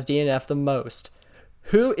particular has DNF the most.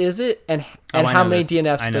 Who is it, and how many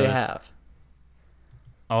DNFs do they have?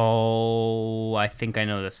 Oh, I think I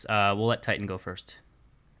know this. We'll let Titan go first.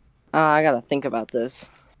 I gotta think about this.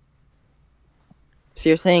 So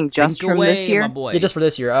you're saying just from this year? Yeah, just for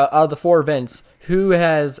this year. Out of the 4 events, who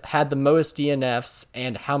has had the most DNFs,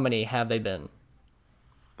 and how many have they been?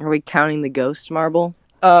 Are we counting the Ghost Marble?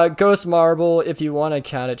 Ghost Marble, if you want to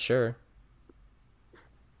count it, sure.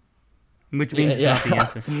 Which means it's not the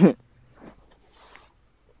answer.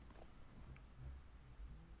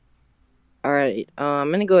 Alright, I'm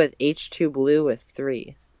gonna go with H2 Blue with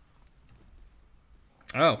 3.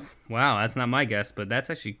 Oh, wow, that's not my guess, but that's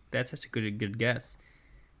actually a good guess.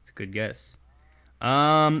 It's a good guess.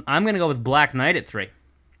 I'm gonna go with Black Knight at 3.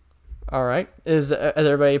 All right. Has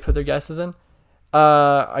everybody put their guesses in?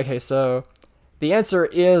 Okay, so the answer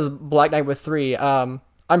is Black Knight with 3. I'm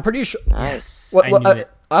pretty sure. Nice. I knew it.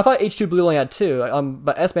 I thought H2 Blue only had 2.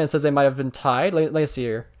 But S-Man says they might have been tied. Let's see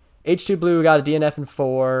here. H2 Blue got a DNF in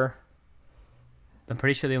 4. I'm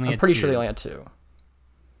pretty sure they only I'm had pretty 2. sure they only had 2.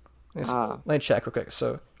 Let me check real quick.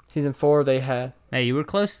 So season 4 they had. Hey, you were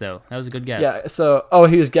close though. That was a good guess. Yeah. So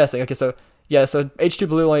he was guessing. Okay. So yeah. So H2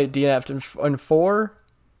 Blue only DNF'd in 4.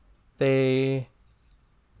 They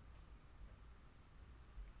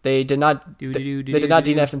did not. They did not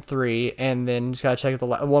DNF in 3, and then just gotta check the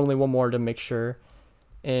only one more to make sure.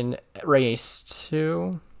 In race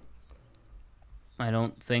 2, I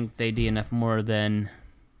don't think they DNF more than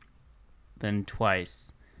been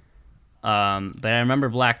twice. But I remember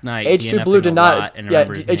Black Knight. H2 Blue did not. And Yeah,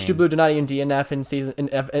 H2 Blue did not even DNF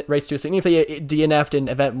in race 2. So even if they DNF'd in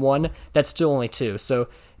event 1, that's still only 2. So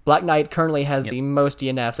Black Knight currently has the most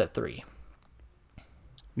DNFs at 3.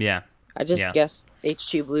 Yeah. I just guessed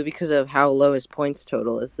H2 Blue because of how low his points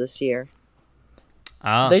total is this year.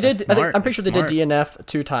 Oh, They did. I'm pretty sure they did DNF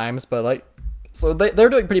 2 times, but like, so they're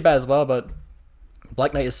doing pretty bad as well. But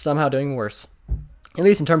Black Knight is somehow doing worse, at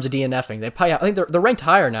least in terms of DNFing. They probably, I think they're ranked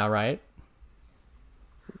higher now, right?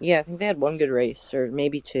 Yeah, I think they had one good race, or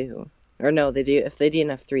maybe 2. Or no, they do. If they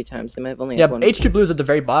DNF 3 times, they might have only Yeah, had one. H2 Blue's at the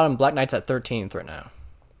very bottom. Black Knight's at 13th right now.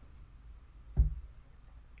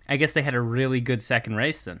 I guess they had a really good second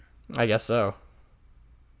race then. I guess so.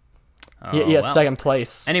 Oh, Yeah, well. second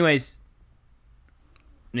place. Anyways,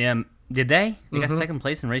 yeah, did they? They got second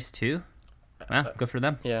place in race 2? Well, good for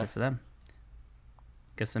them. Yeah. Good for them.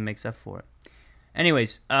 Guess that makes up for it.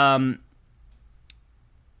 Anyways, anyway,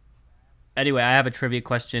 I have a trivia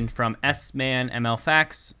question from S-Man ML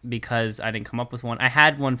Facts because I didn't come up with one. I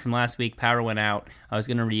had one from last week. Power went out. I was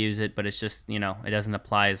going to reuse it, but it's just, it doesn't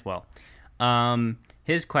apply as well.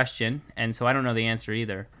 His question, and so I don't know the answer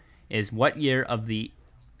either, is what year of the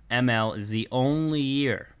ML is the only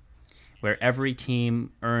year where every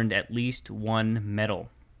team earned at least one medal?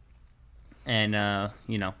 And, I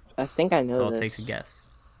think I know so I'll this. take a guess.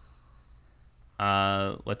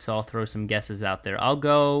 Let's all throw some guesses out there.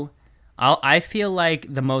 I feel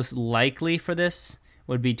like the most likely for this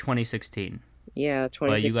would be 2016. Yeah,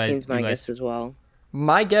 2016 is my guess as well.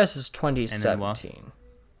 My guess is 2017.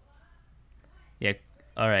 Yeah,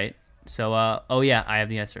 all right. So, I have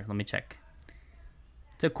the answer. Let me check.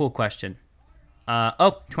 It's a cool question.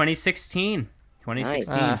 2016.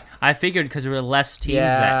 2016. Nice. I figured because there were less teams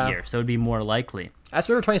that year, so it would be more likely. I just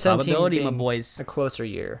remember 2017 Probability, being my boys. a closer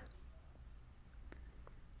year.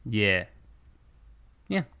 Yeah.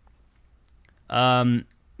 Yeah. But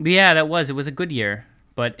yeah, it was a good year,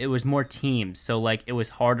 but it was more teams. So, like, it was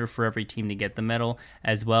harder for every team to get the medal,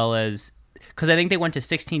 as well as, because I think they went to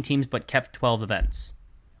 16 teams but kept 12 events.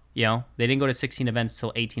 They didn't go to 16 events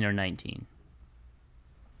till 18 or 19.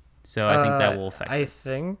 So I think that will affect I it.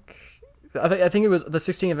 think it was the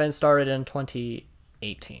 16 event started in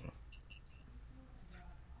 2018.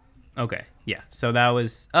 Okay, yeah. So that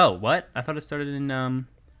was, what? I thought it started in,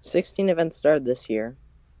 16 events started this year.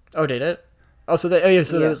 Oh, did it? Oh, so they. Oh, yeah,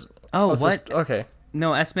 so Yeah. there's. So what? Okay.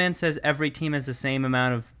 No, S-Man says every team has the same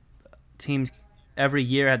amount of teams, every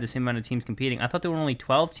year had the same amount of teams competing. I thought there were only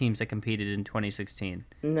 12 teams that competed in 2016.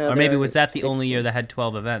 No, Or maybe there was are that the only 16. year that had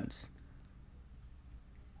 12 events?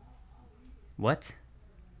 What?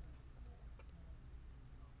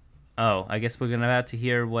 Oh, I guess we're going to have to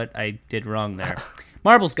hear what I did wrong there.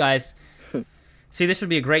 Marbles, guys. See, this would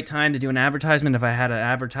be a great time to do an advertisement if I had an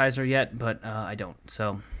advertiser yet, but I don't.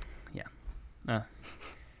 So, yeah.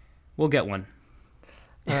 We'll get one.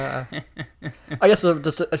 I guess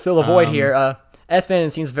just to fill the void here, S-Man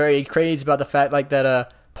seems very crazy about the fact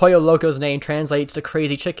that Pollo Loco's name translates to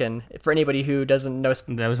crazy chicken. For anybody who doesn't know,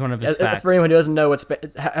 That was one of his facts. for anyone who doesn't know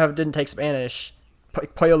didn't take Spanish,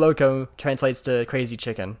 Pollo Loco translates to crazy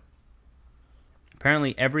chicken.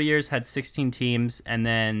 Apparently, every year's had 16 teams, and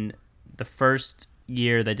then the first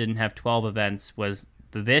year that didn't have 12 events was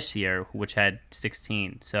this year, which had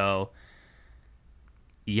 16. So,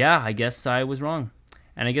 yeah, I guess I was wrong.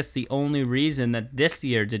 And I guess the only reason that this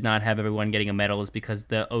year did not have everyone getting a medal is because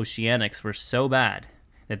the Oceanics were so bad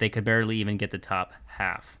that they could barely even get the top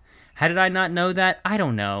half. How did I not know that? I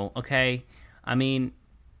don't know, okay? I mean,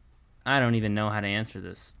 I don't even know how to answer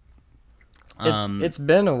this. It's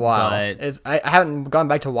been a while. but- I haven't gone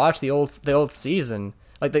back to watch the old season,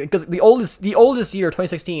 like because the oldest year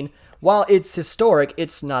 2016. While it's historic,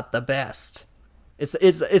 it's not the best.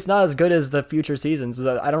 It's not as good as the future seasons.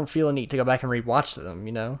 I don't feel a need to go back and rewatch them.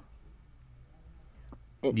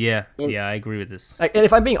 Yeah, I agree with this. Like, and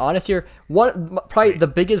if I'm being honest here, probably the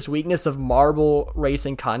biggest weakness of marble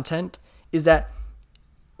racing content is that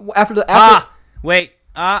after Wait.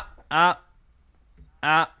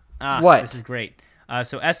 What? This is great.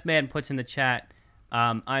 So S-Man puts in the chat,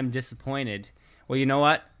 I'm disappointed. Well, you know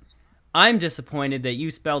what? I'm disappointed that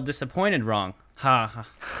you spelled disappointed wrong. Ha ha.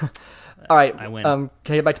 All right, I win. Can I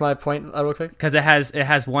get back to my point real quick? Because it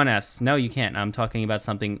has one S. No, you can't. I'm talking about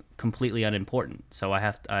something completely unimportant. So I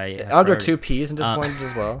have Under two P's and disappointed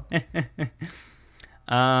as well.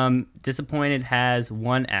 Disappointed has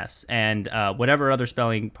one S, and whatever other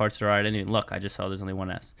spelling parts there are, I didn't even look. I just saw there's only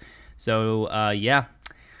one S. So yeah,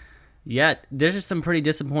 there's just some pretty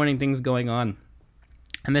disappointing things going on.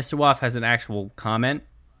 And Mr. Waff has an actual comment,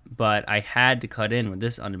 but I had to cut in with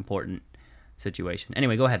this unimportant. situation.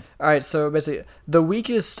 Anyway, go ahead. All right, so basically, the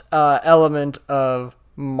weakest element of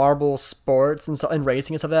marble sports and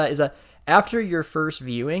racing and stuff like that is that after your first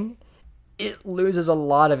viewing, it loses a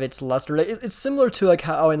lot of its luster. It's similar to like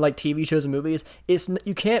how in like TV shows and movies,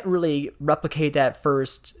 you can't really replicate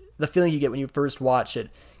the feeling you get when you first watch it,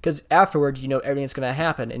 because afterwards you know everything's gonna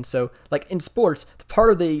happen. And so like in sports,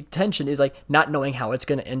 part of the tension is like not knowing how it's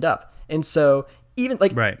gonna end up. And so even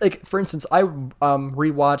like for instance, I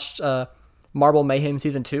rewatched Marble Mayhem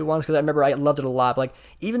season 2 once because I remember I loved it a lot. But, like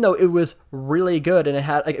even though it was really good and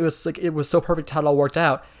it was so perfect how it all worked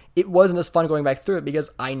out, it wasn't as fun going back through it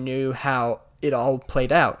because I knew how it all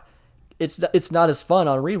played out. It's not as fun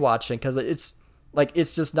on rewatching because it's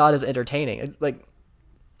just not as entertaining. Like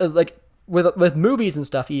with movies and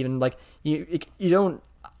stuff, even like you don't.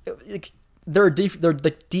 There are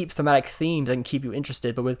deep thematic themes that can keep you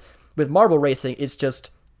interested, but with marble racing, it's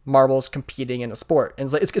just marbles competing in a sport,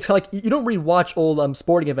 and it's kind of like you don't rewatch old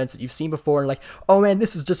sporting events that you've seen before, and like, oh man,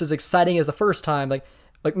 this is just as exciting as the first time.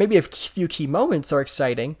 Like maybe a few key moments are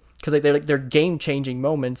exciting because they're game changing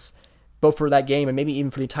moments, both for that game and maybe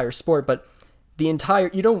even for the entire sport. But you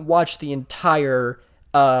don't watch the entire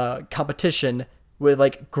competition with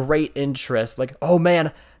like great interest. Like, oh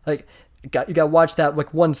man, like you got to watch that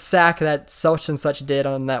like one sack that such and such did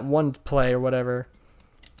on that one play or whatever.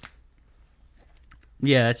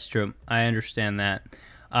 Yeah, that's true. I understand that.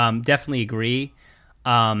 Definitely agree.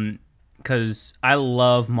 Because I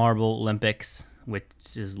love Marble Olympics, which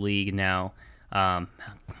is league now. Count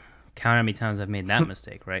how many times I've made that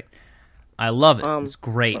mistake, right? I love it. It's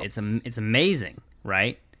great. It's amazing,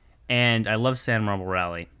 right? And I love Sand Marble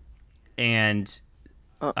Rally. And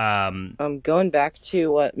going back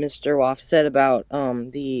to what Mr. Waff said about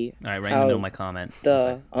the all right, right in the middle of my comment.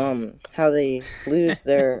 How they lose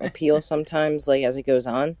their appeal sometimes, like as it goes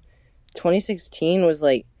on. 2016 was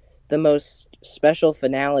like the most special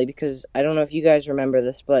finale because I don't know if you guys remember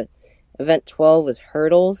this, but event 12 was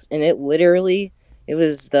hurdles, and it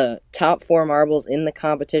was the top 4 marbles in the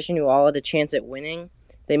competition who all had a chance at winning.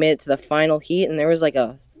 They made it to the final heat, and there was like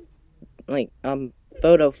a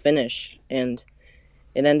photo finish, and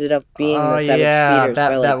it ended up being the Savage Speeders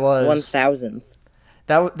by like 1,000th.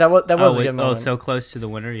 That was a good moment. Oh, so close to the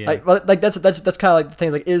winner, yeah. Like that's kind of like the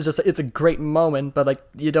thing. Like it's a great moment, but like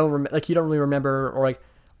you don't really remember or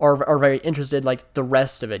are very interested like the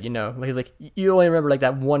rest of it. You know, like you only remember like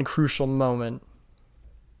that one crucial moment.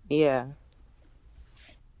 Yeah.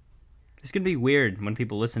 It's gonna be weird when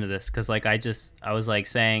people listen to this because like I was like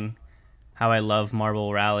saying how I love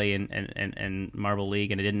Marble Rally and Marble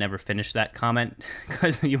League, and I didn't ever finish that comment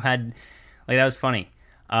because you had like that was funny.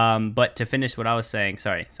 But to finish what I was saying,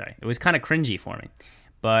 sorry, it was kind of cringy for me,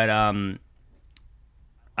 but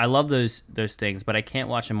I love those things, but I can't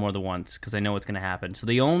watch them more than once because I know what's gonna happen. So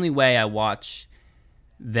the only way I watch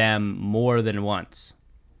them more than once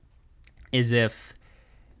is if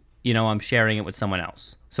I'm sharing it with someone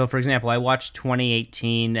else. So, for example, I watched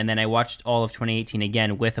 2018, and then I watched all of 2018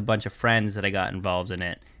 again with a bunch of friends that I got involved in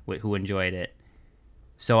it, who enjoyed it.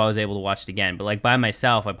 So I was able to watch it again. But, like, by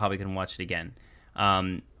myself, I probably couldn't watch it again.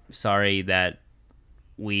 Sorry that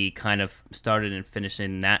we kind of started and finished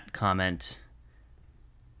in that comment.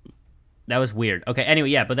 That was weird. Okay,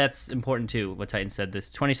 anyway, yeah, but that's important, too, what Titan said. This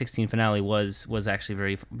 2016 finale was actually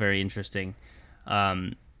very, very interesting.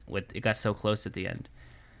 It got so close at the end.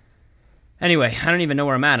 Anyway, I don't even know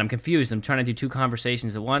where I'm at. I'm confused. I'm trying to do 2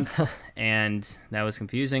 conversations at once, and that was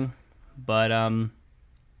confusing. But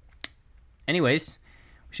anyways,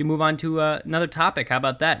 we should move on to another topic. How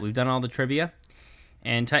about that? We've done all the trivia.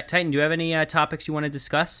 And Titan, do you have any topics you want to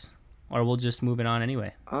discuss? Or we'll just move it on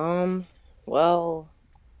anyway? Not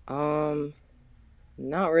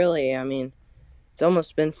really. I mean, it's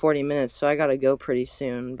almost been 40 minutes, so I gotta go pretty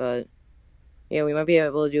soon. But, yeah, we might be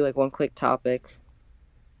able to do, like, one quick topic.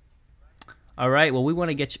 All right. Well, we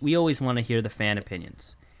always want to hear the fan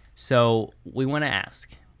opinions. So we want to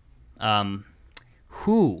ask,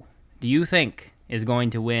 who do you think is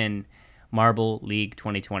going to win Marble League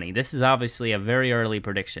 2020? This is obviously a very early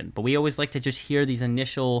prediction, but we always like to just hear these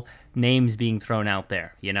initial names being thrown out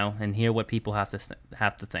there, and hear what people have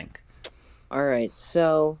to think. All right.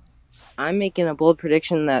 So I'm making a bold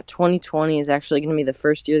prediction that 2020 is actually going to be the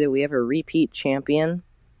first year that we have a repeat champion.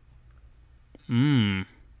 And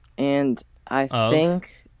I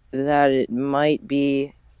think that it might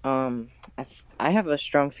be. I have a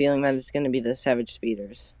strong feeling that it's going to be the Savage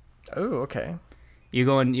Speeders. Oh, okay. You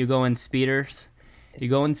going speeders? You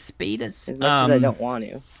going speeders? As much as I don't want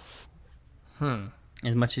to.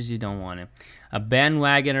 As much as you don't want to. A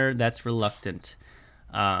bandwagoner that's reluctant.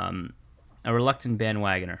 A reluctant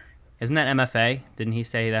bandwagoner. Isn't that MFA? Didn't he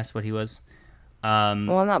say that's what he was? Well, I'm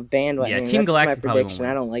not bandwagoning. Team That's just my Galactic probably won't prediction.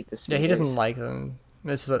 win. I don't like the Yeah, Speeders. he doesn't like them.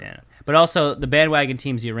 This is Yeah. But also, the bandwagon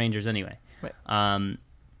team's the Rangers anyway. Wait.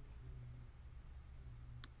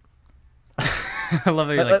 I love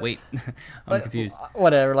how you're like, wait, I'm confused.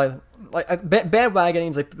 whatever. Bandwagoning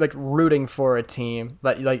is like rooting for a team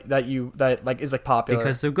that is like popular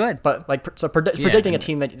Because they're good. But predicting a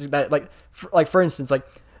team that for instance, like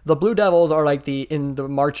the Blue Devils are like in the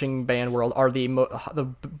marching band world are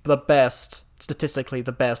the best, statistically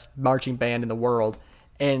the best marching band in the world,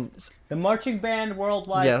 and The Marching Band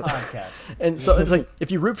Worldwide podcast. and so it's like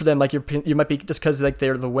if you root for them, like you might be just because like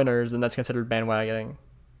they're the winners, and that's considered bandwagoning.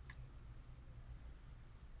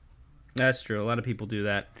 That's true. A lot of people do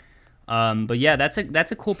that. But yeah, that's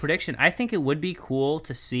a cool prediction. I think it would be cool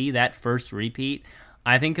to see that first repeat.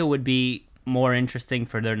 I think it would be more interesting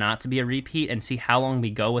for there not to be a repeat and see how long we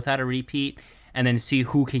go without a repeat, and then see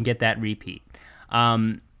who can get that repeat.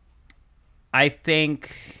 I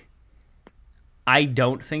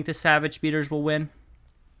don't think the Savage Speeders will win.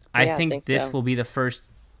 I think this so. will be the first.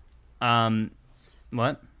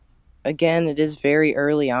 What? Again, it is very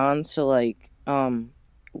early on, so like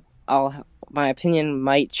my opinion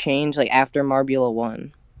might change like after Marbula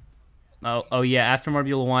 1. Oh yeah, after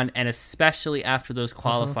Marbula 1, and especially after those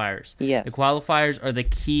qualifiers. Yes. The qualifiers are the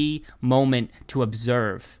key moment to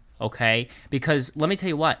observe, okay? Because let me tell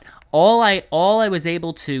you what, all I was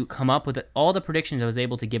able to come up with, all the predictions I was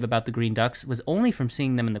able to give about the Green Ducks was only from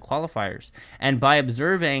seeing them in the qualifiers. And by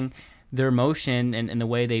observing their motion and the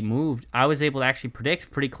way they moved, I was able to actually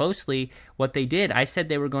predict pretty closely what they did. I said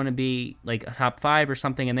they were going to be like a top 5 or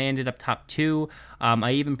something, and they ended up top 2.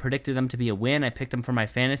 I even predicted them to be a win. I picked them for my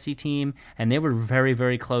fantasy team, and they were very,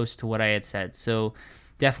 very close to what I had said. So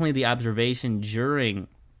definitely the observation during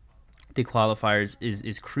the qualifiers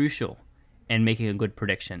is crucial in making a good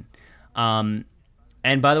prediction. And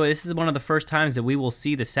by the way, this is one of the first times that we will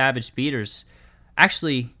see the Savage Speeders.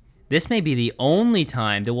 Actually, this may be the only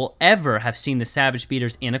time that we'll ever have seen the Savage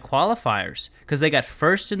Speeders in a qualifiers, because they got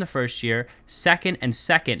first in the first year, second in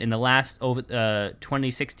the last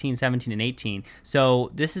 2016, 17, and 18. So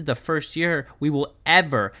this is the first year we will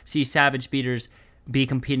ever see Savage Speeders be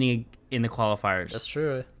competing in the qualifiers. That's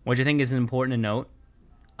true. Which I think is important to note.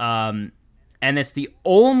 And it's the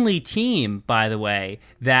only team, by the way,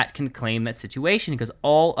 that can claim that situation, because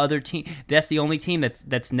all other teams, that's the only team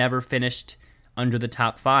that's never finished under the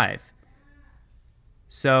top 5.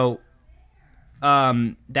 So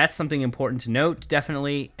that's something important to note,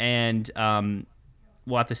 definitely, and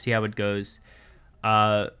we'll have to see how it goes.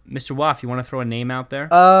 Mr. Waff, you want to throw a name out there?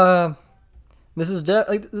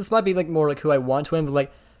 This might be like more like who I want to win, but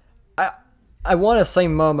like I want to say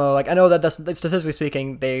Momo. Like I know that's statistically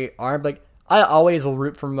speaking they aren't, but like I always will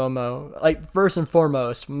root for Momo. Like first and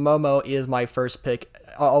foremost, Momo is my first pick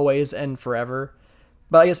always and forever.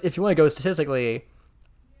 But I guess if you want to go statistically,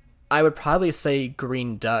 I would probably say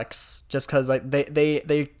Green Ducks, just because like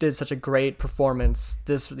they did such a great performance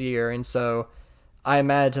this year, and so I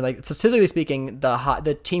imagine like statistically speaking,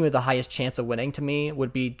 the team with the highest chance of winning to me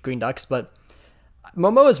would be Green Ducks. But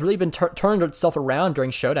Momo has really been turned itself around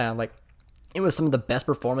during Showdown. Like it was some of the best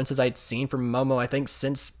performances I'd seen from Momo, I think,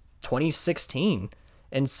 since 2016,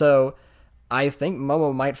 and so I think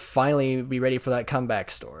Momo might finally be ready for that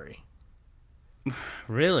comeback story.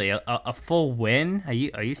 Really? A full win? Are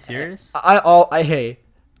you serious? I'm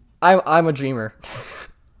a dreamer.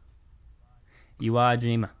 You are a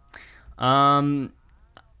dreamer. I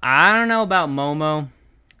don't know about Momo.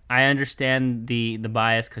 I understand the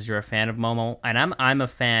bias because you're a fan of Momo, and I'm a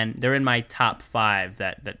fan. They're in my top 5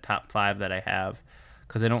 that top 5 that I have,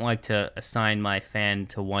 because I don't like to assign my fan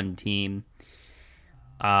to one team.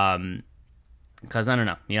 Because I don't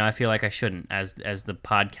know. I feel like I shouldn't as the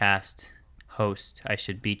podcast host. I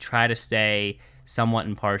should try to stay somewhat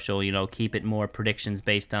impartial, keep it more predictions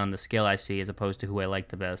based on the skill I see as opposed to who I like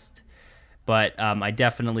the best. But I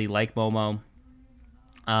definitely like Momo.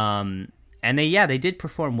 And they did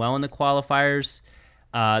perform well in the qualifiers.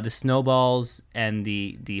 The Snowballs and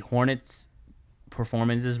the Hornets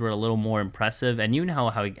performances were a little more impressive, and you know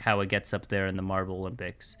how it gets up there in the Marble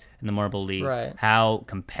Olympics, in the Marble League, right? How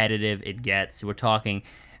competitive it gets. We're talking,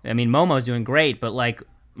 Momo's doing great, but like,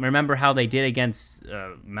 remember how they did against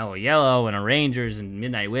Mellow Yellow and Rangers and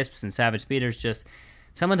Midnight Wisps and Savage Speeders. Just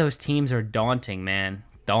some of those teams are daunting, man.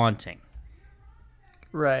 Daunting.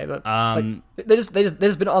 Right, but they just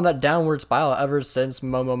been on that downward spiral ever since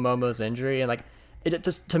Momo's injury, and like it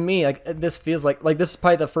just, to me, like this feels like this is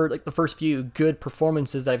probably the first few good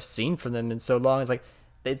performances that I've seen from them in so long. It's like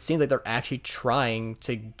it seems like they're actually trying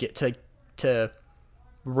to get to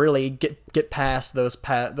really get past those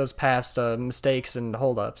past mistakes and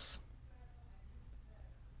holdups.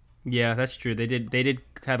 Yeah, that's true. They did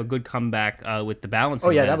have a good comeback with the balancing.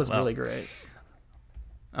 Oh yeah, event that as was well. really great.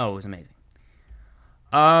 Oh, it was amazing.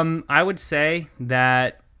 I would say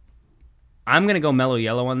that I'm gonna go mellow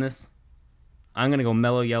yellow on this. I'm gonna go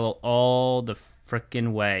mellow yellow all the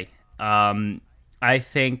frickin' way. I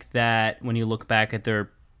think that when you look back at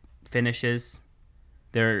their finishes,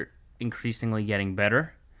 they're increasingly getting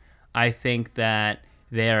better. I think that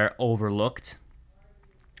they're overlooked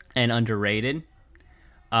and underrated.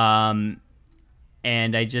 And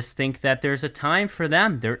I just think that there's a time for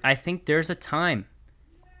them. I think there's a time.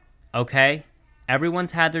 Okay?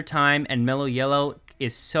 Everyone's had their time, and Mellow Yellow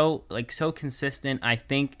is so consistent. I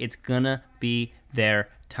think it's gonna be their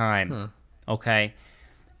time. Okay?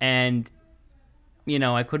 And,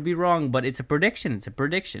 I could be wrong, but it's a prediction. It's a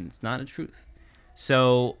prediction. It's not a truth.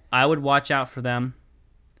 So I would watch out for them.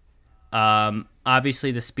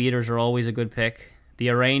 Obviously, the Speeders are always a good pick. The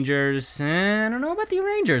Arrangers, I don't know about the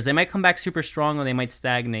Arrangers. They might come back super strong, or they might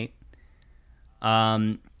stagnate.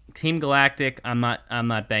 Team Galactic, I'm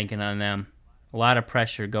not banking on them. A lot of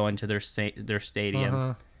pressure going to their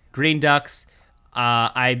stadium. Green Ducks,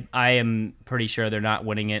 I am pretty sure they're not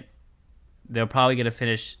winning it. They're probably going to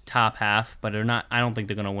finish top half, but they're not. I don't think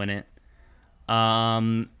they're going to win it.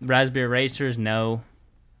 Raspberry Racers, no,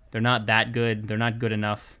 they're not that good. They're not good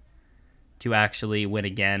enough to actually win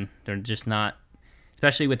again. They're just not,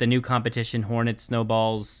 especially with the new competition, Hornets,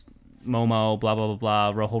 Snowballs, Momo, blah, blah, blah,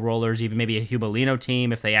 blah, Rojo Rollers, even maybe a Hubalino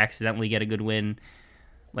team if they accidentally get a good win.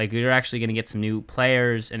 Like, you're actually going to get some new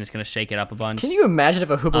players, and it's going to shake it up a bunch. Can you imagine if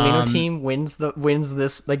a Hubalino team wins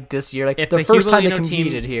this year? Like, if the first time they Hubalino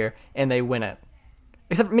competed team- here, and they win it.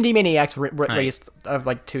 Except Mini Maniacs raced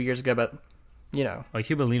like 2 years ago, but, Like,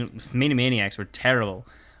 Hubalino, Mini Maniacs were terrible.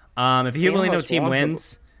 If a Hubalino almost team won.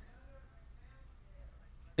 wins...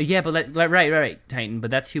 Yeah, but right, Titan. But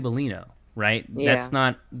that's Hubalino, right? Yeah. That's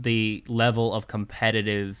not the level of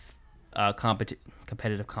competitive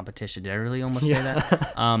competition. Did I really almost say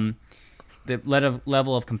that? The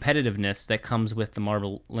level of competitiveness that comes with the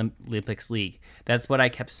Marvel Olympics League. That's what I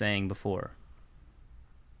kept saying before.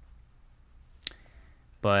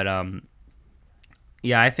 But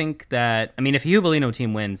yeah, I think that. I mean, if a Hubalino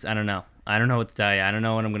team wins, I don't know. I don't know what to tell you. I don't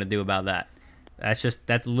know what I'm gonna do about that.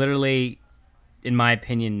 That's literally, in my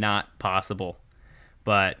opinion, not possible.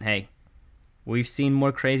 But hey, we've seen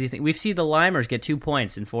more crazy things. We've seen the Limers get 2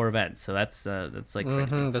 points in 4 events, so that's like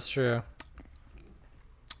crazy. that's true.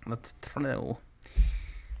 That's true.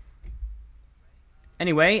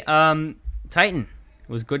 Anyway, Titan, it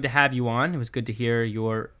was good to have you on. It was good to hear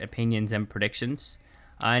your opinions and predictions.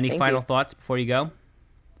 Any Thank final you. thoughts before you go?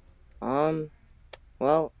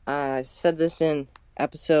 Well, I said this in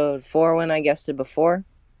episode 4 when I guessed it before.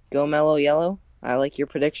 Go Mellow Yellow. I like your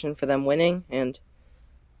prediction for them winning, and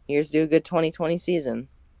here's to a good 2020 season.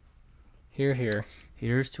 Here.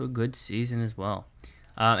 Here's to a good season as well.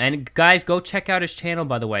 And guys, go check out his channel,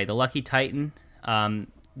 by the way. The Lucky Titan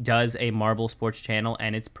does a Marvel Sports channel,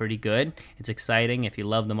 and it's pretty good. It's exciting. If you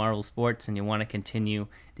love the Marvel Sports and you want to continue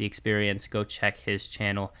the experience, go check his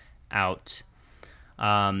channel out.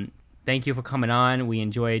 Thank you for coming on. We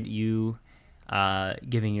enjoyed you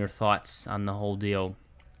giving your thoughts on the whole deal.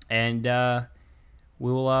 And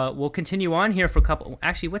we'll continue on here for a couple.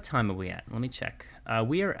 Actually, what time are we at? Let me check.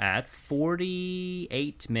 We are at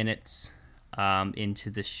 48 minutes into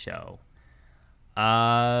the show. We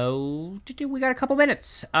got a couple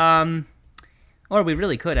minutes. Or we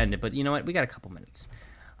really could end it, but you know what? We got a couple minutes.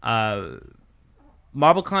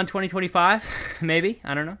 MarbleCon 2025, maybe.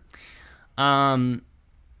 I don't know.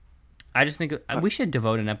 I just think we should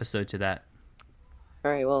devote an episode to that.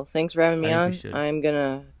 All right, well, thanks for having me I on. think we should. I'm going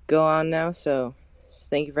to go on now, so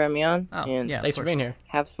thank you for having me on, Oh, and yeah. Thanks for being here.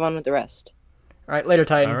 have fun with the rest. All right, later,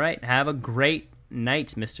 Titan. All right. Have a great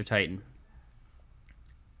night, Mr. Titan.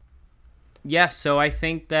 Yeah, so I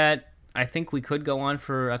think we could go on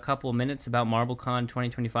for a couple of minutes about MarbleCon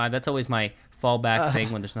 2025. That's always my fallback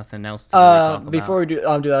thing when there's nothing else to really talk about. Before we do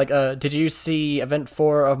that, did you see Event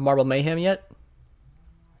 4 of Marble Mayhem yet?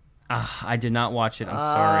 I did not watch it. I'm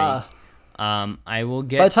sorry. I will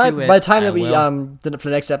get By to it. the time I that we will. for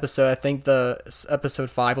the next episode, I think the episode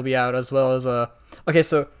 5 will be out, as well as okay,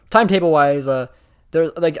 so timetable wise,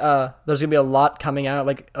 there's gonna be a lot coming out,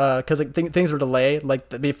 because things were delayed a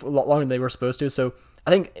lot longer than they were supposed to. So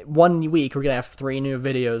I think 1 week we're gonna have 3 new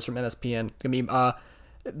videos from MSPN. It's gonna be I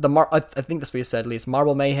think that's what you said, at least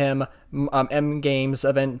Marble Mayhem, M Games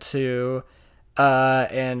Event 2,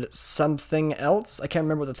 and something else. I can't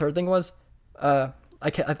remember what the third thing was. I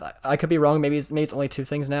could be wrong. Maybe it's only 2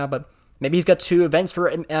 things now, but maybe he's got 2 events for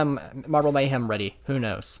Marble Mayhem ready. Who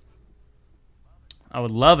knows? I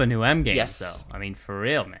would love a new M game, Yes. though. I mean, for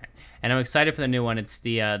real, man. And I'm excited for the new one. It's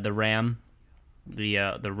the Ram,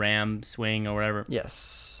 the Ram swing or whatever.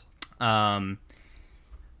 Yes.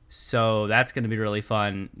 So that's going to be really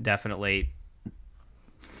fun, definitely.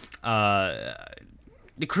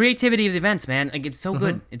 The creativity of the events, man, like it's so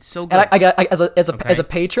good. It's so good. And I got as a Okay.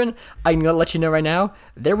 patron, I'm gonna let you know right now.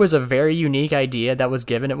 There was a very unique idea that was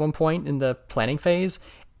given at one point in the planning phase,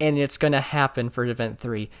 and it's gonna happen for Event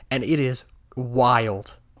 3, and it is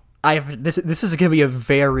wild. This is gonna be a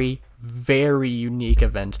very, very unique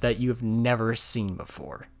event that you have never seen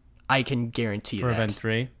before. I can guarantee you For that. Event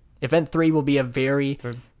 3. Event 3 will be a very,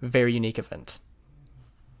 very unique event.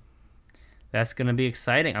 That's going to be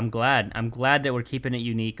exciting. I'm glad. I'm glad that we're keeping it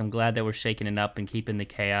unique. I'm glad that we're shaking it up and keeping the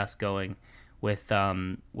chaos going with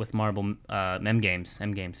Marble M games.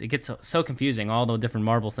 It gets so confusing, all the different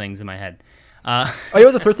Marble things in my head. Oh, you know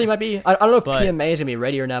what the third thing might be? I don't know if But- PMA is going to be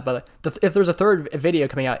ready or not, but if there's a third video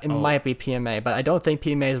coming out, it might be PMA, but I don't think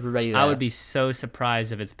PMA is ready yet. I would be so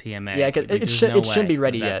surprised if it's PMA. Yeah, 'cause Like, it there's should- no it shouldn't way be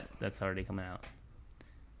ready that's- yet. That's already coming out.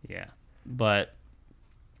 Yeah. But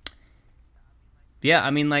yeah,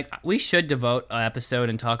 I mean, like, we should devote an episode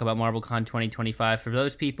and talk about MarbleCon 2025. For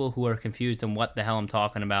those people who are confused on what the hell I'm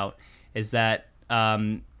talking about, is that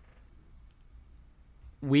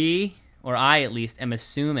we, or I at least, am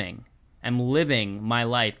living my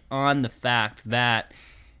life on the fact that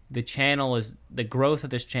the growth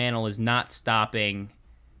of this channel is not stopping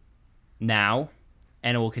now,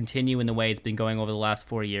 and it will continue in the way it's been going over the last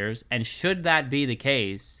 4 years. And should that be the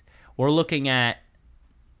case, we're looking at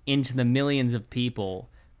into the millions of people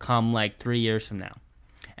come like 3 years from now.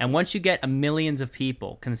 And once you get millions of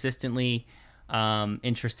people consistently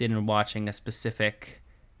interested in watching a specific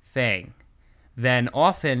thing, then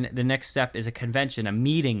often the next step is a convention, a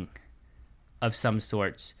meeting of some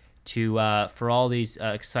sorts to for all these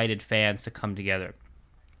excited fans to come together.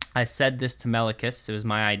 I said this to Melicus. It was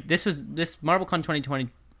this MarbleCon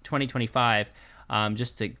 2025,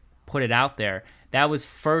 just to put it out there. That was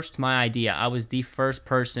first my idea. I was the first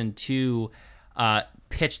person to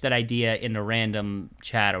pitch that idea in a random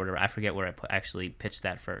chat or whatever. I forget where I actually pitched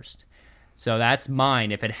that first. So that's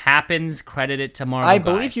mine. If it happens, credit it to Marvel. I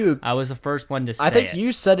believe you- I was the first one to say I think it.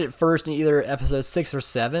 you said it first in either episode 6 or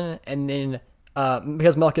 7, and then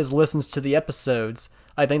because Melkis listens to the episodes,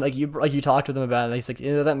 I think like you talked to them about it, and he's like,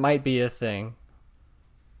 that might be a thing.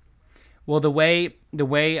 Well, the way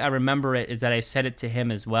I remember it is that I said it to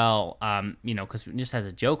him as well. Because just as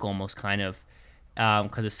a joke, almost kind of,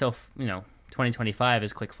 because it's so 2025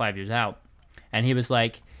 is quick 5 years out, and he was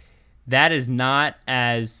like, "That is not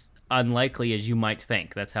as unlikely as you might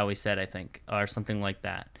think." That's how he said, I think, or something like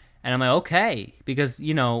that. And I'm like, okay, because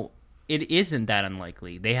it isn't that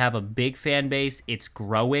unlikely. They have a big fan base. It's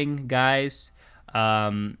growing, guys,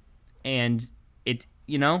 and it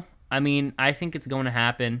I think it's going to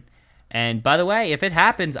happen. And by the way, if it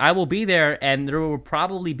happens, I will be there, and there will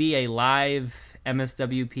probably be a live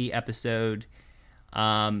MSWP episode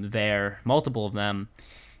there, multiple of them,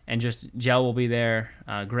 and just Jell will be there,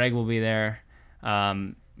 Greg will be there,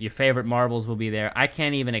 your favorite marbles will be there. I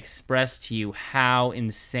can't even express to you how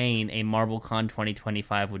insane a MarbleCon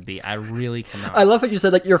 2025 would be. I really cannot. I love what you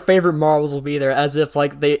said, like your favorite Marvels will be there, as if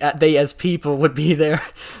like they as people would be there,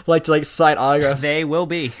 like to like sign autographs. They will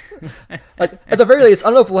be. Like, at the very least, I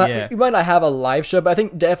don't know if we'll Yeah. we might not have a live show, but I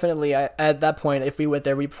think definitely at that point, if we went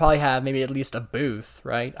there, we'd probably have maybe at least a booth,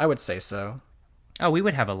 right? I would say so. Oh, we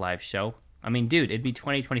would have a live show. I mean, dude, it'd be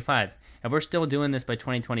 2025. If we're still doing this by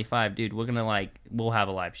 2025, dude, we'll have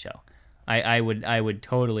a live show. I would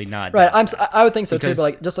totally not. Right, doubt that. I would think so too,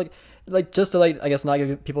 Because- but just to I guess not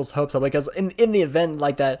give people's hopes up, because in the event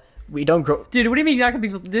like that we don't grow. Dude, what do you mean you're not gonna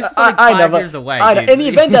be? This is like I know, 5 but years away. I know. Dude. In the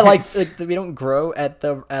event that like that we don't grow at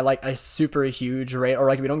like a super huge rate, or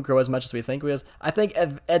like we don't grow as much as we think we is, I think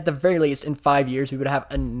at the very least in 5 years we would have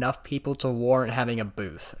enough people to warrant having a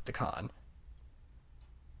booth at the con.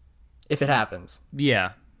 If it happens.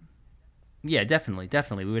 Yeah,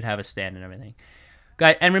 definitely, we would have a stand and everything,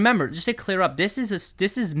 guys. And remember, just to clear up, this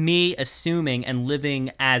is me assuming and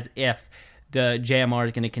living as if the JMR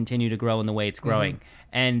is going to continue to grow in the way it's growing.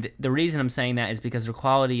 And the reason I'm saying that is because the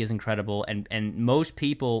quality is incredible, and most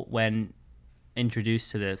people when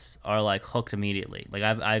introduced to this are like hooked immediately. Like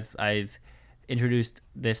I've introduced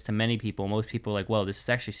this to many people. Most people are like, "Whoa, this is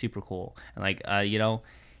actually super cool," and like and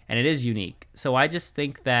it is unique. So I just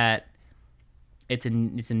think that it's a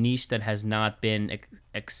niche that has not been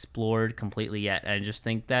explored completely yet. And I just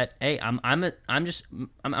think that, hey, I'm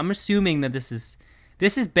assuming that this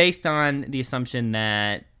is based on the assumption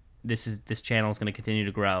that this channel is going to continue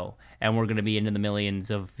to grow, and we're going to be into the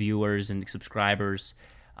millions of viewers and subscribers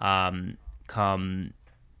come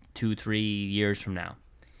 2-3 years from now.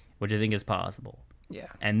 which I think is possible. Yeah.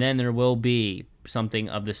 And then there will be something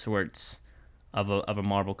of the sorts of a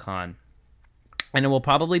Marble Con. And it will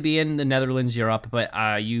probably be in the Netherlands, Europe, but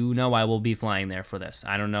I will be flying there for this.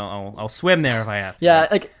 I don't know. I'll swim there if I have to. Yeah,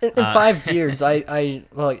 like in 5 years,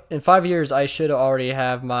 in 5 years I should already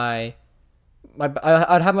have I'd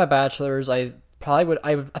have my bachelor's. I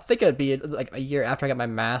think it'd be like a year after I get my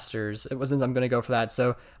master's. It wasn't I'm gonna go for that.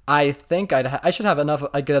 So I think I should have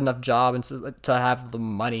a good enough job and to have the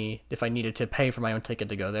money if I needed to pay for my own ticket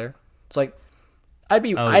to go there. It's like I'd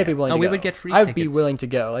be willing to go. We would get free I'd be tickets. willing to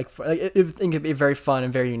go. I think it'd be very fun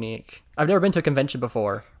and very unique. I've never been to a convention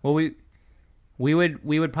before. Well, we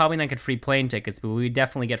would probably not get free plane tickets, but we would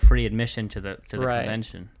definitely get free admission to the Right.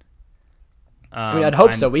 convention. I mean, I'd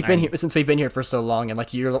hope so. We've been here for so long, and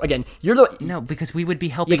like you're the No, because we would be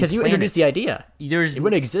helping. because you plan introduced the idea. There's It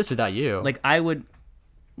wouldn't exist without you. like I would.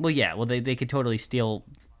 Well, yeah. Well, they could totally steal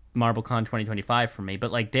MarbleCon 2025 from me,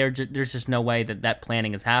 but like there's just no way that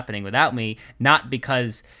planning is happening without me. Not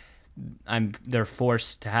because they're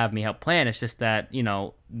forced to have me help plan. It's just that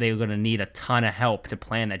they're gonna need a ton of help to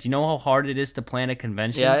plan that. Do you know how hard it is to plan a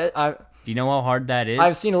convention? Yeah, Do you know how hard that is?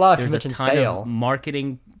 I've seen a lot of There's conventions a ton fail. Of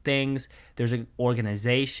marketing things. There's an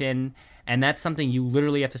organization, and that's something you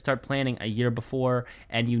literally have to start planning a year before,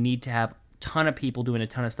 and you need to have a ton of people doing a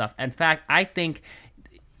ton of stuff. In fact, I think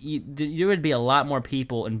there would be a lot more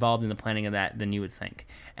people involved in the planning of that than you would think.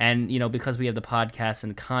 And, because we have the podcasts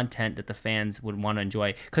and content that the fans would want to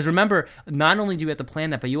enjoy. Because remember, not only do you have to plan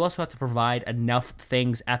that, but you also have to provide enough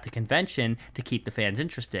things at the convention to keep the fans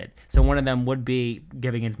interested. So one of them would be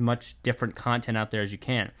giving as much different content out there as you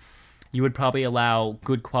can. You would probably allow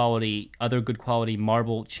other good quality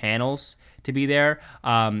Marble channels to be there.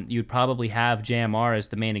 You would probably have JMR as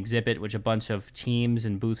the main exhibit, which a bunch of teams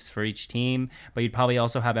and booths for each team. But you'd probably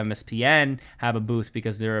also have MSPN have a booth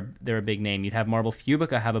because they're a big name. You'd have Marble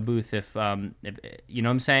Fubica have a booth if you know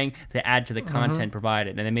what I'm saying, to add to the content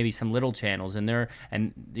provided, and then maybe some little channels in there,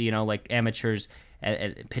 and like amateurs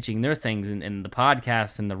pitching their things in the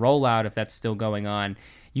podcast and the rollout if that's still going on.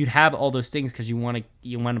 You'd have all those things because you want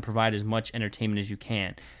to provide as much entertainment as you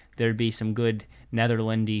can. There'd be some good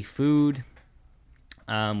Netherlandy food,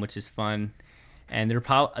 which is fun, and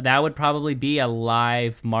that would probably be a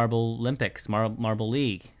live Marble Olympics, Marble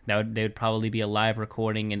League. They would probably be a live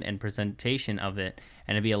recording and presentation of it,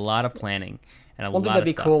 and it'd be a lot of planning and one thing that'd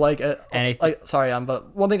be cool,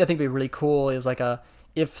 but one thing I think would be really cool is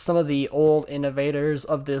if some of the old innovators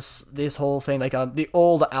of this whole thing, the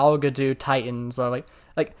old Algadoo Titans, like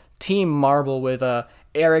Team Marble with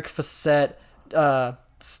Eric Facette,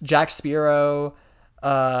 Jack Spiro,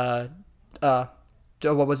 what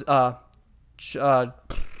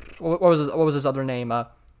was his other name?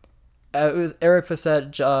 It was Eric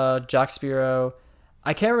Facette, Jack Spiro.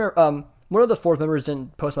 I can't remember. One of the fourth members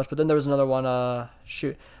didn't post much, but then there was another one.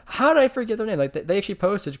 Shoot, how did I forget their name? Like they actually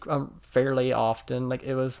posted fairly often. Like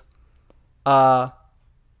it was, wow.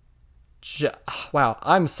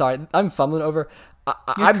 I'm sorry. I'm fumbling over.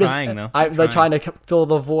 I'm trying, though. I'm like trying to fill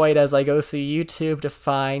the void as I go through YouTube to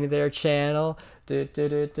find their channel. Do.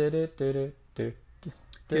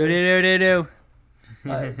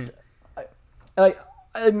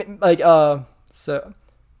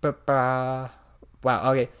 Wow.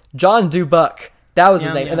 Okay, John Dubuck. That was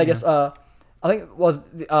his name, and I guess I think it was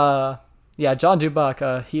John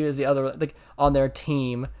Dubuck. He was the other on their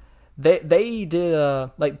team. They did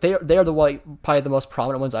they're the probably the most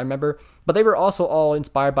prominent ones I remember, but they were also all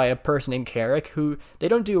inspired by a person named Carrick, who they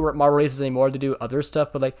don't do marble races anymore. They do other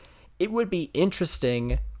stuff, but it would be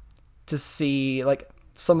interesting to see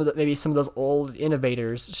some of those old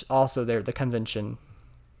innovators also there at the convention.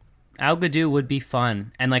 Algadoo would be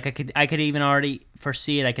fun, and I could even already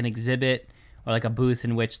foresee it like an exhibit or like a booth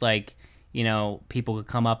in which people could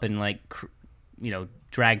come up and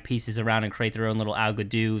drag pieces around and create their own little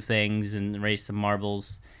Algadoo things and race some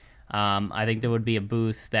marbles. I think there would be a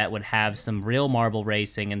booth that would have some real marble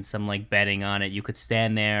racing and some betting on it. You could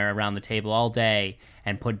stand there around the table all day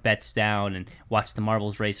and put bets down and watch the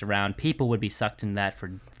marbles race around. People would be sucked into that for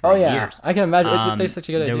years. I can imagine. That's such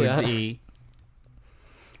a good idea.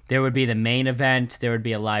 There would be the main event. There would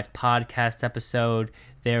be a live podcast episode.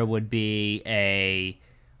 There would be a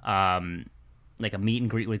meet and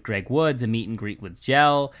greet with Greg Woods, a meet and greet with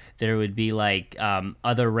Gel. There would be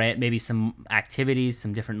maybe some activities,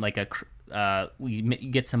 some different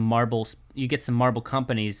you get some marble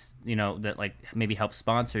companies, that maybe help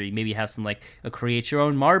sponsor. You maybe have some a create your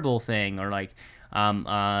own marble thing, or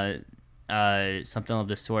something of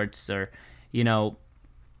the sorts, or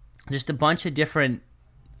just a bunch of different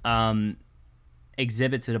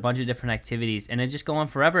exhibits with a bunch of different activities, and it just go on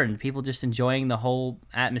forever, and people just enjoying the whole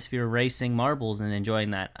atmosphere of racing marbles and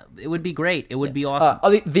enjoying that. It would be great. It would be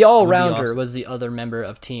awesome. The all-rounder awesome. was the other member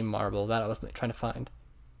of Team Marble that I was trying to find.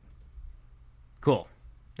 Cool.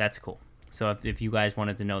 That's cool. So if you guys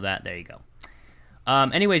wanted to know that, there you go.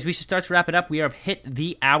 Anyways, we should start to wrap it up. We have hit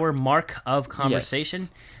the hour mark of conversation.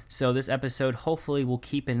 Yes. So this episode hopefully will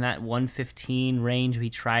keep in that 1:15 range we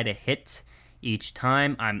try to hit each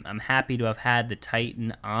time. I'm happy to have had the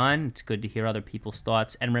Titan on. It's good to hear other people's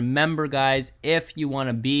thoughts. And remember, guys, if you want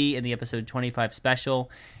to be in the episode 25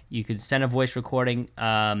 special, you can send a voice recording,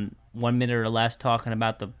 1 minute or less, talking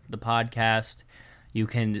about the podcast. You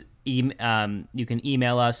can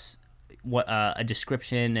email us a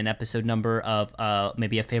description, an episode number of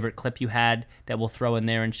maybe a favorite clip you had that we'll throw in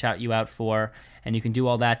there and shout you out for. And you can do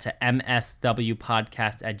all that to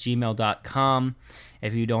mswpodcast@gmail.com.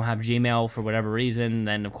 If you don't have Gmail for whatever reason,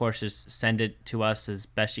 then of course just send it to us as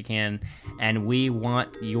best you can. And we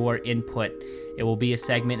want your input. It will be a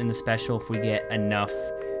segment in the special if we get enough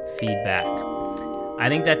feedback. I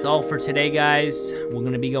think that's all for today, guys. We're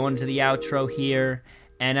going to be going to the outro here.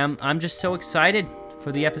 And I'm just so excited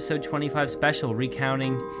for the episode 25 special,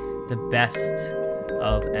 recounting the best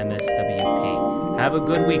of MSWP. Have a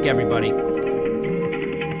good week, everybody.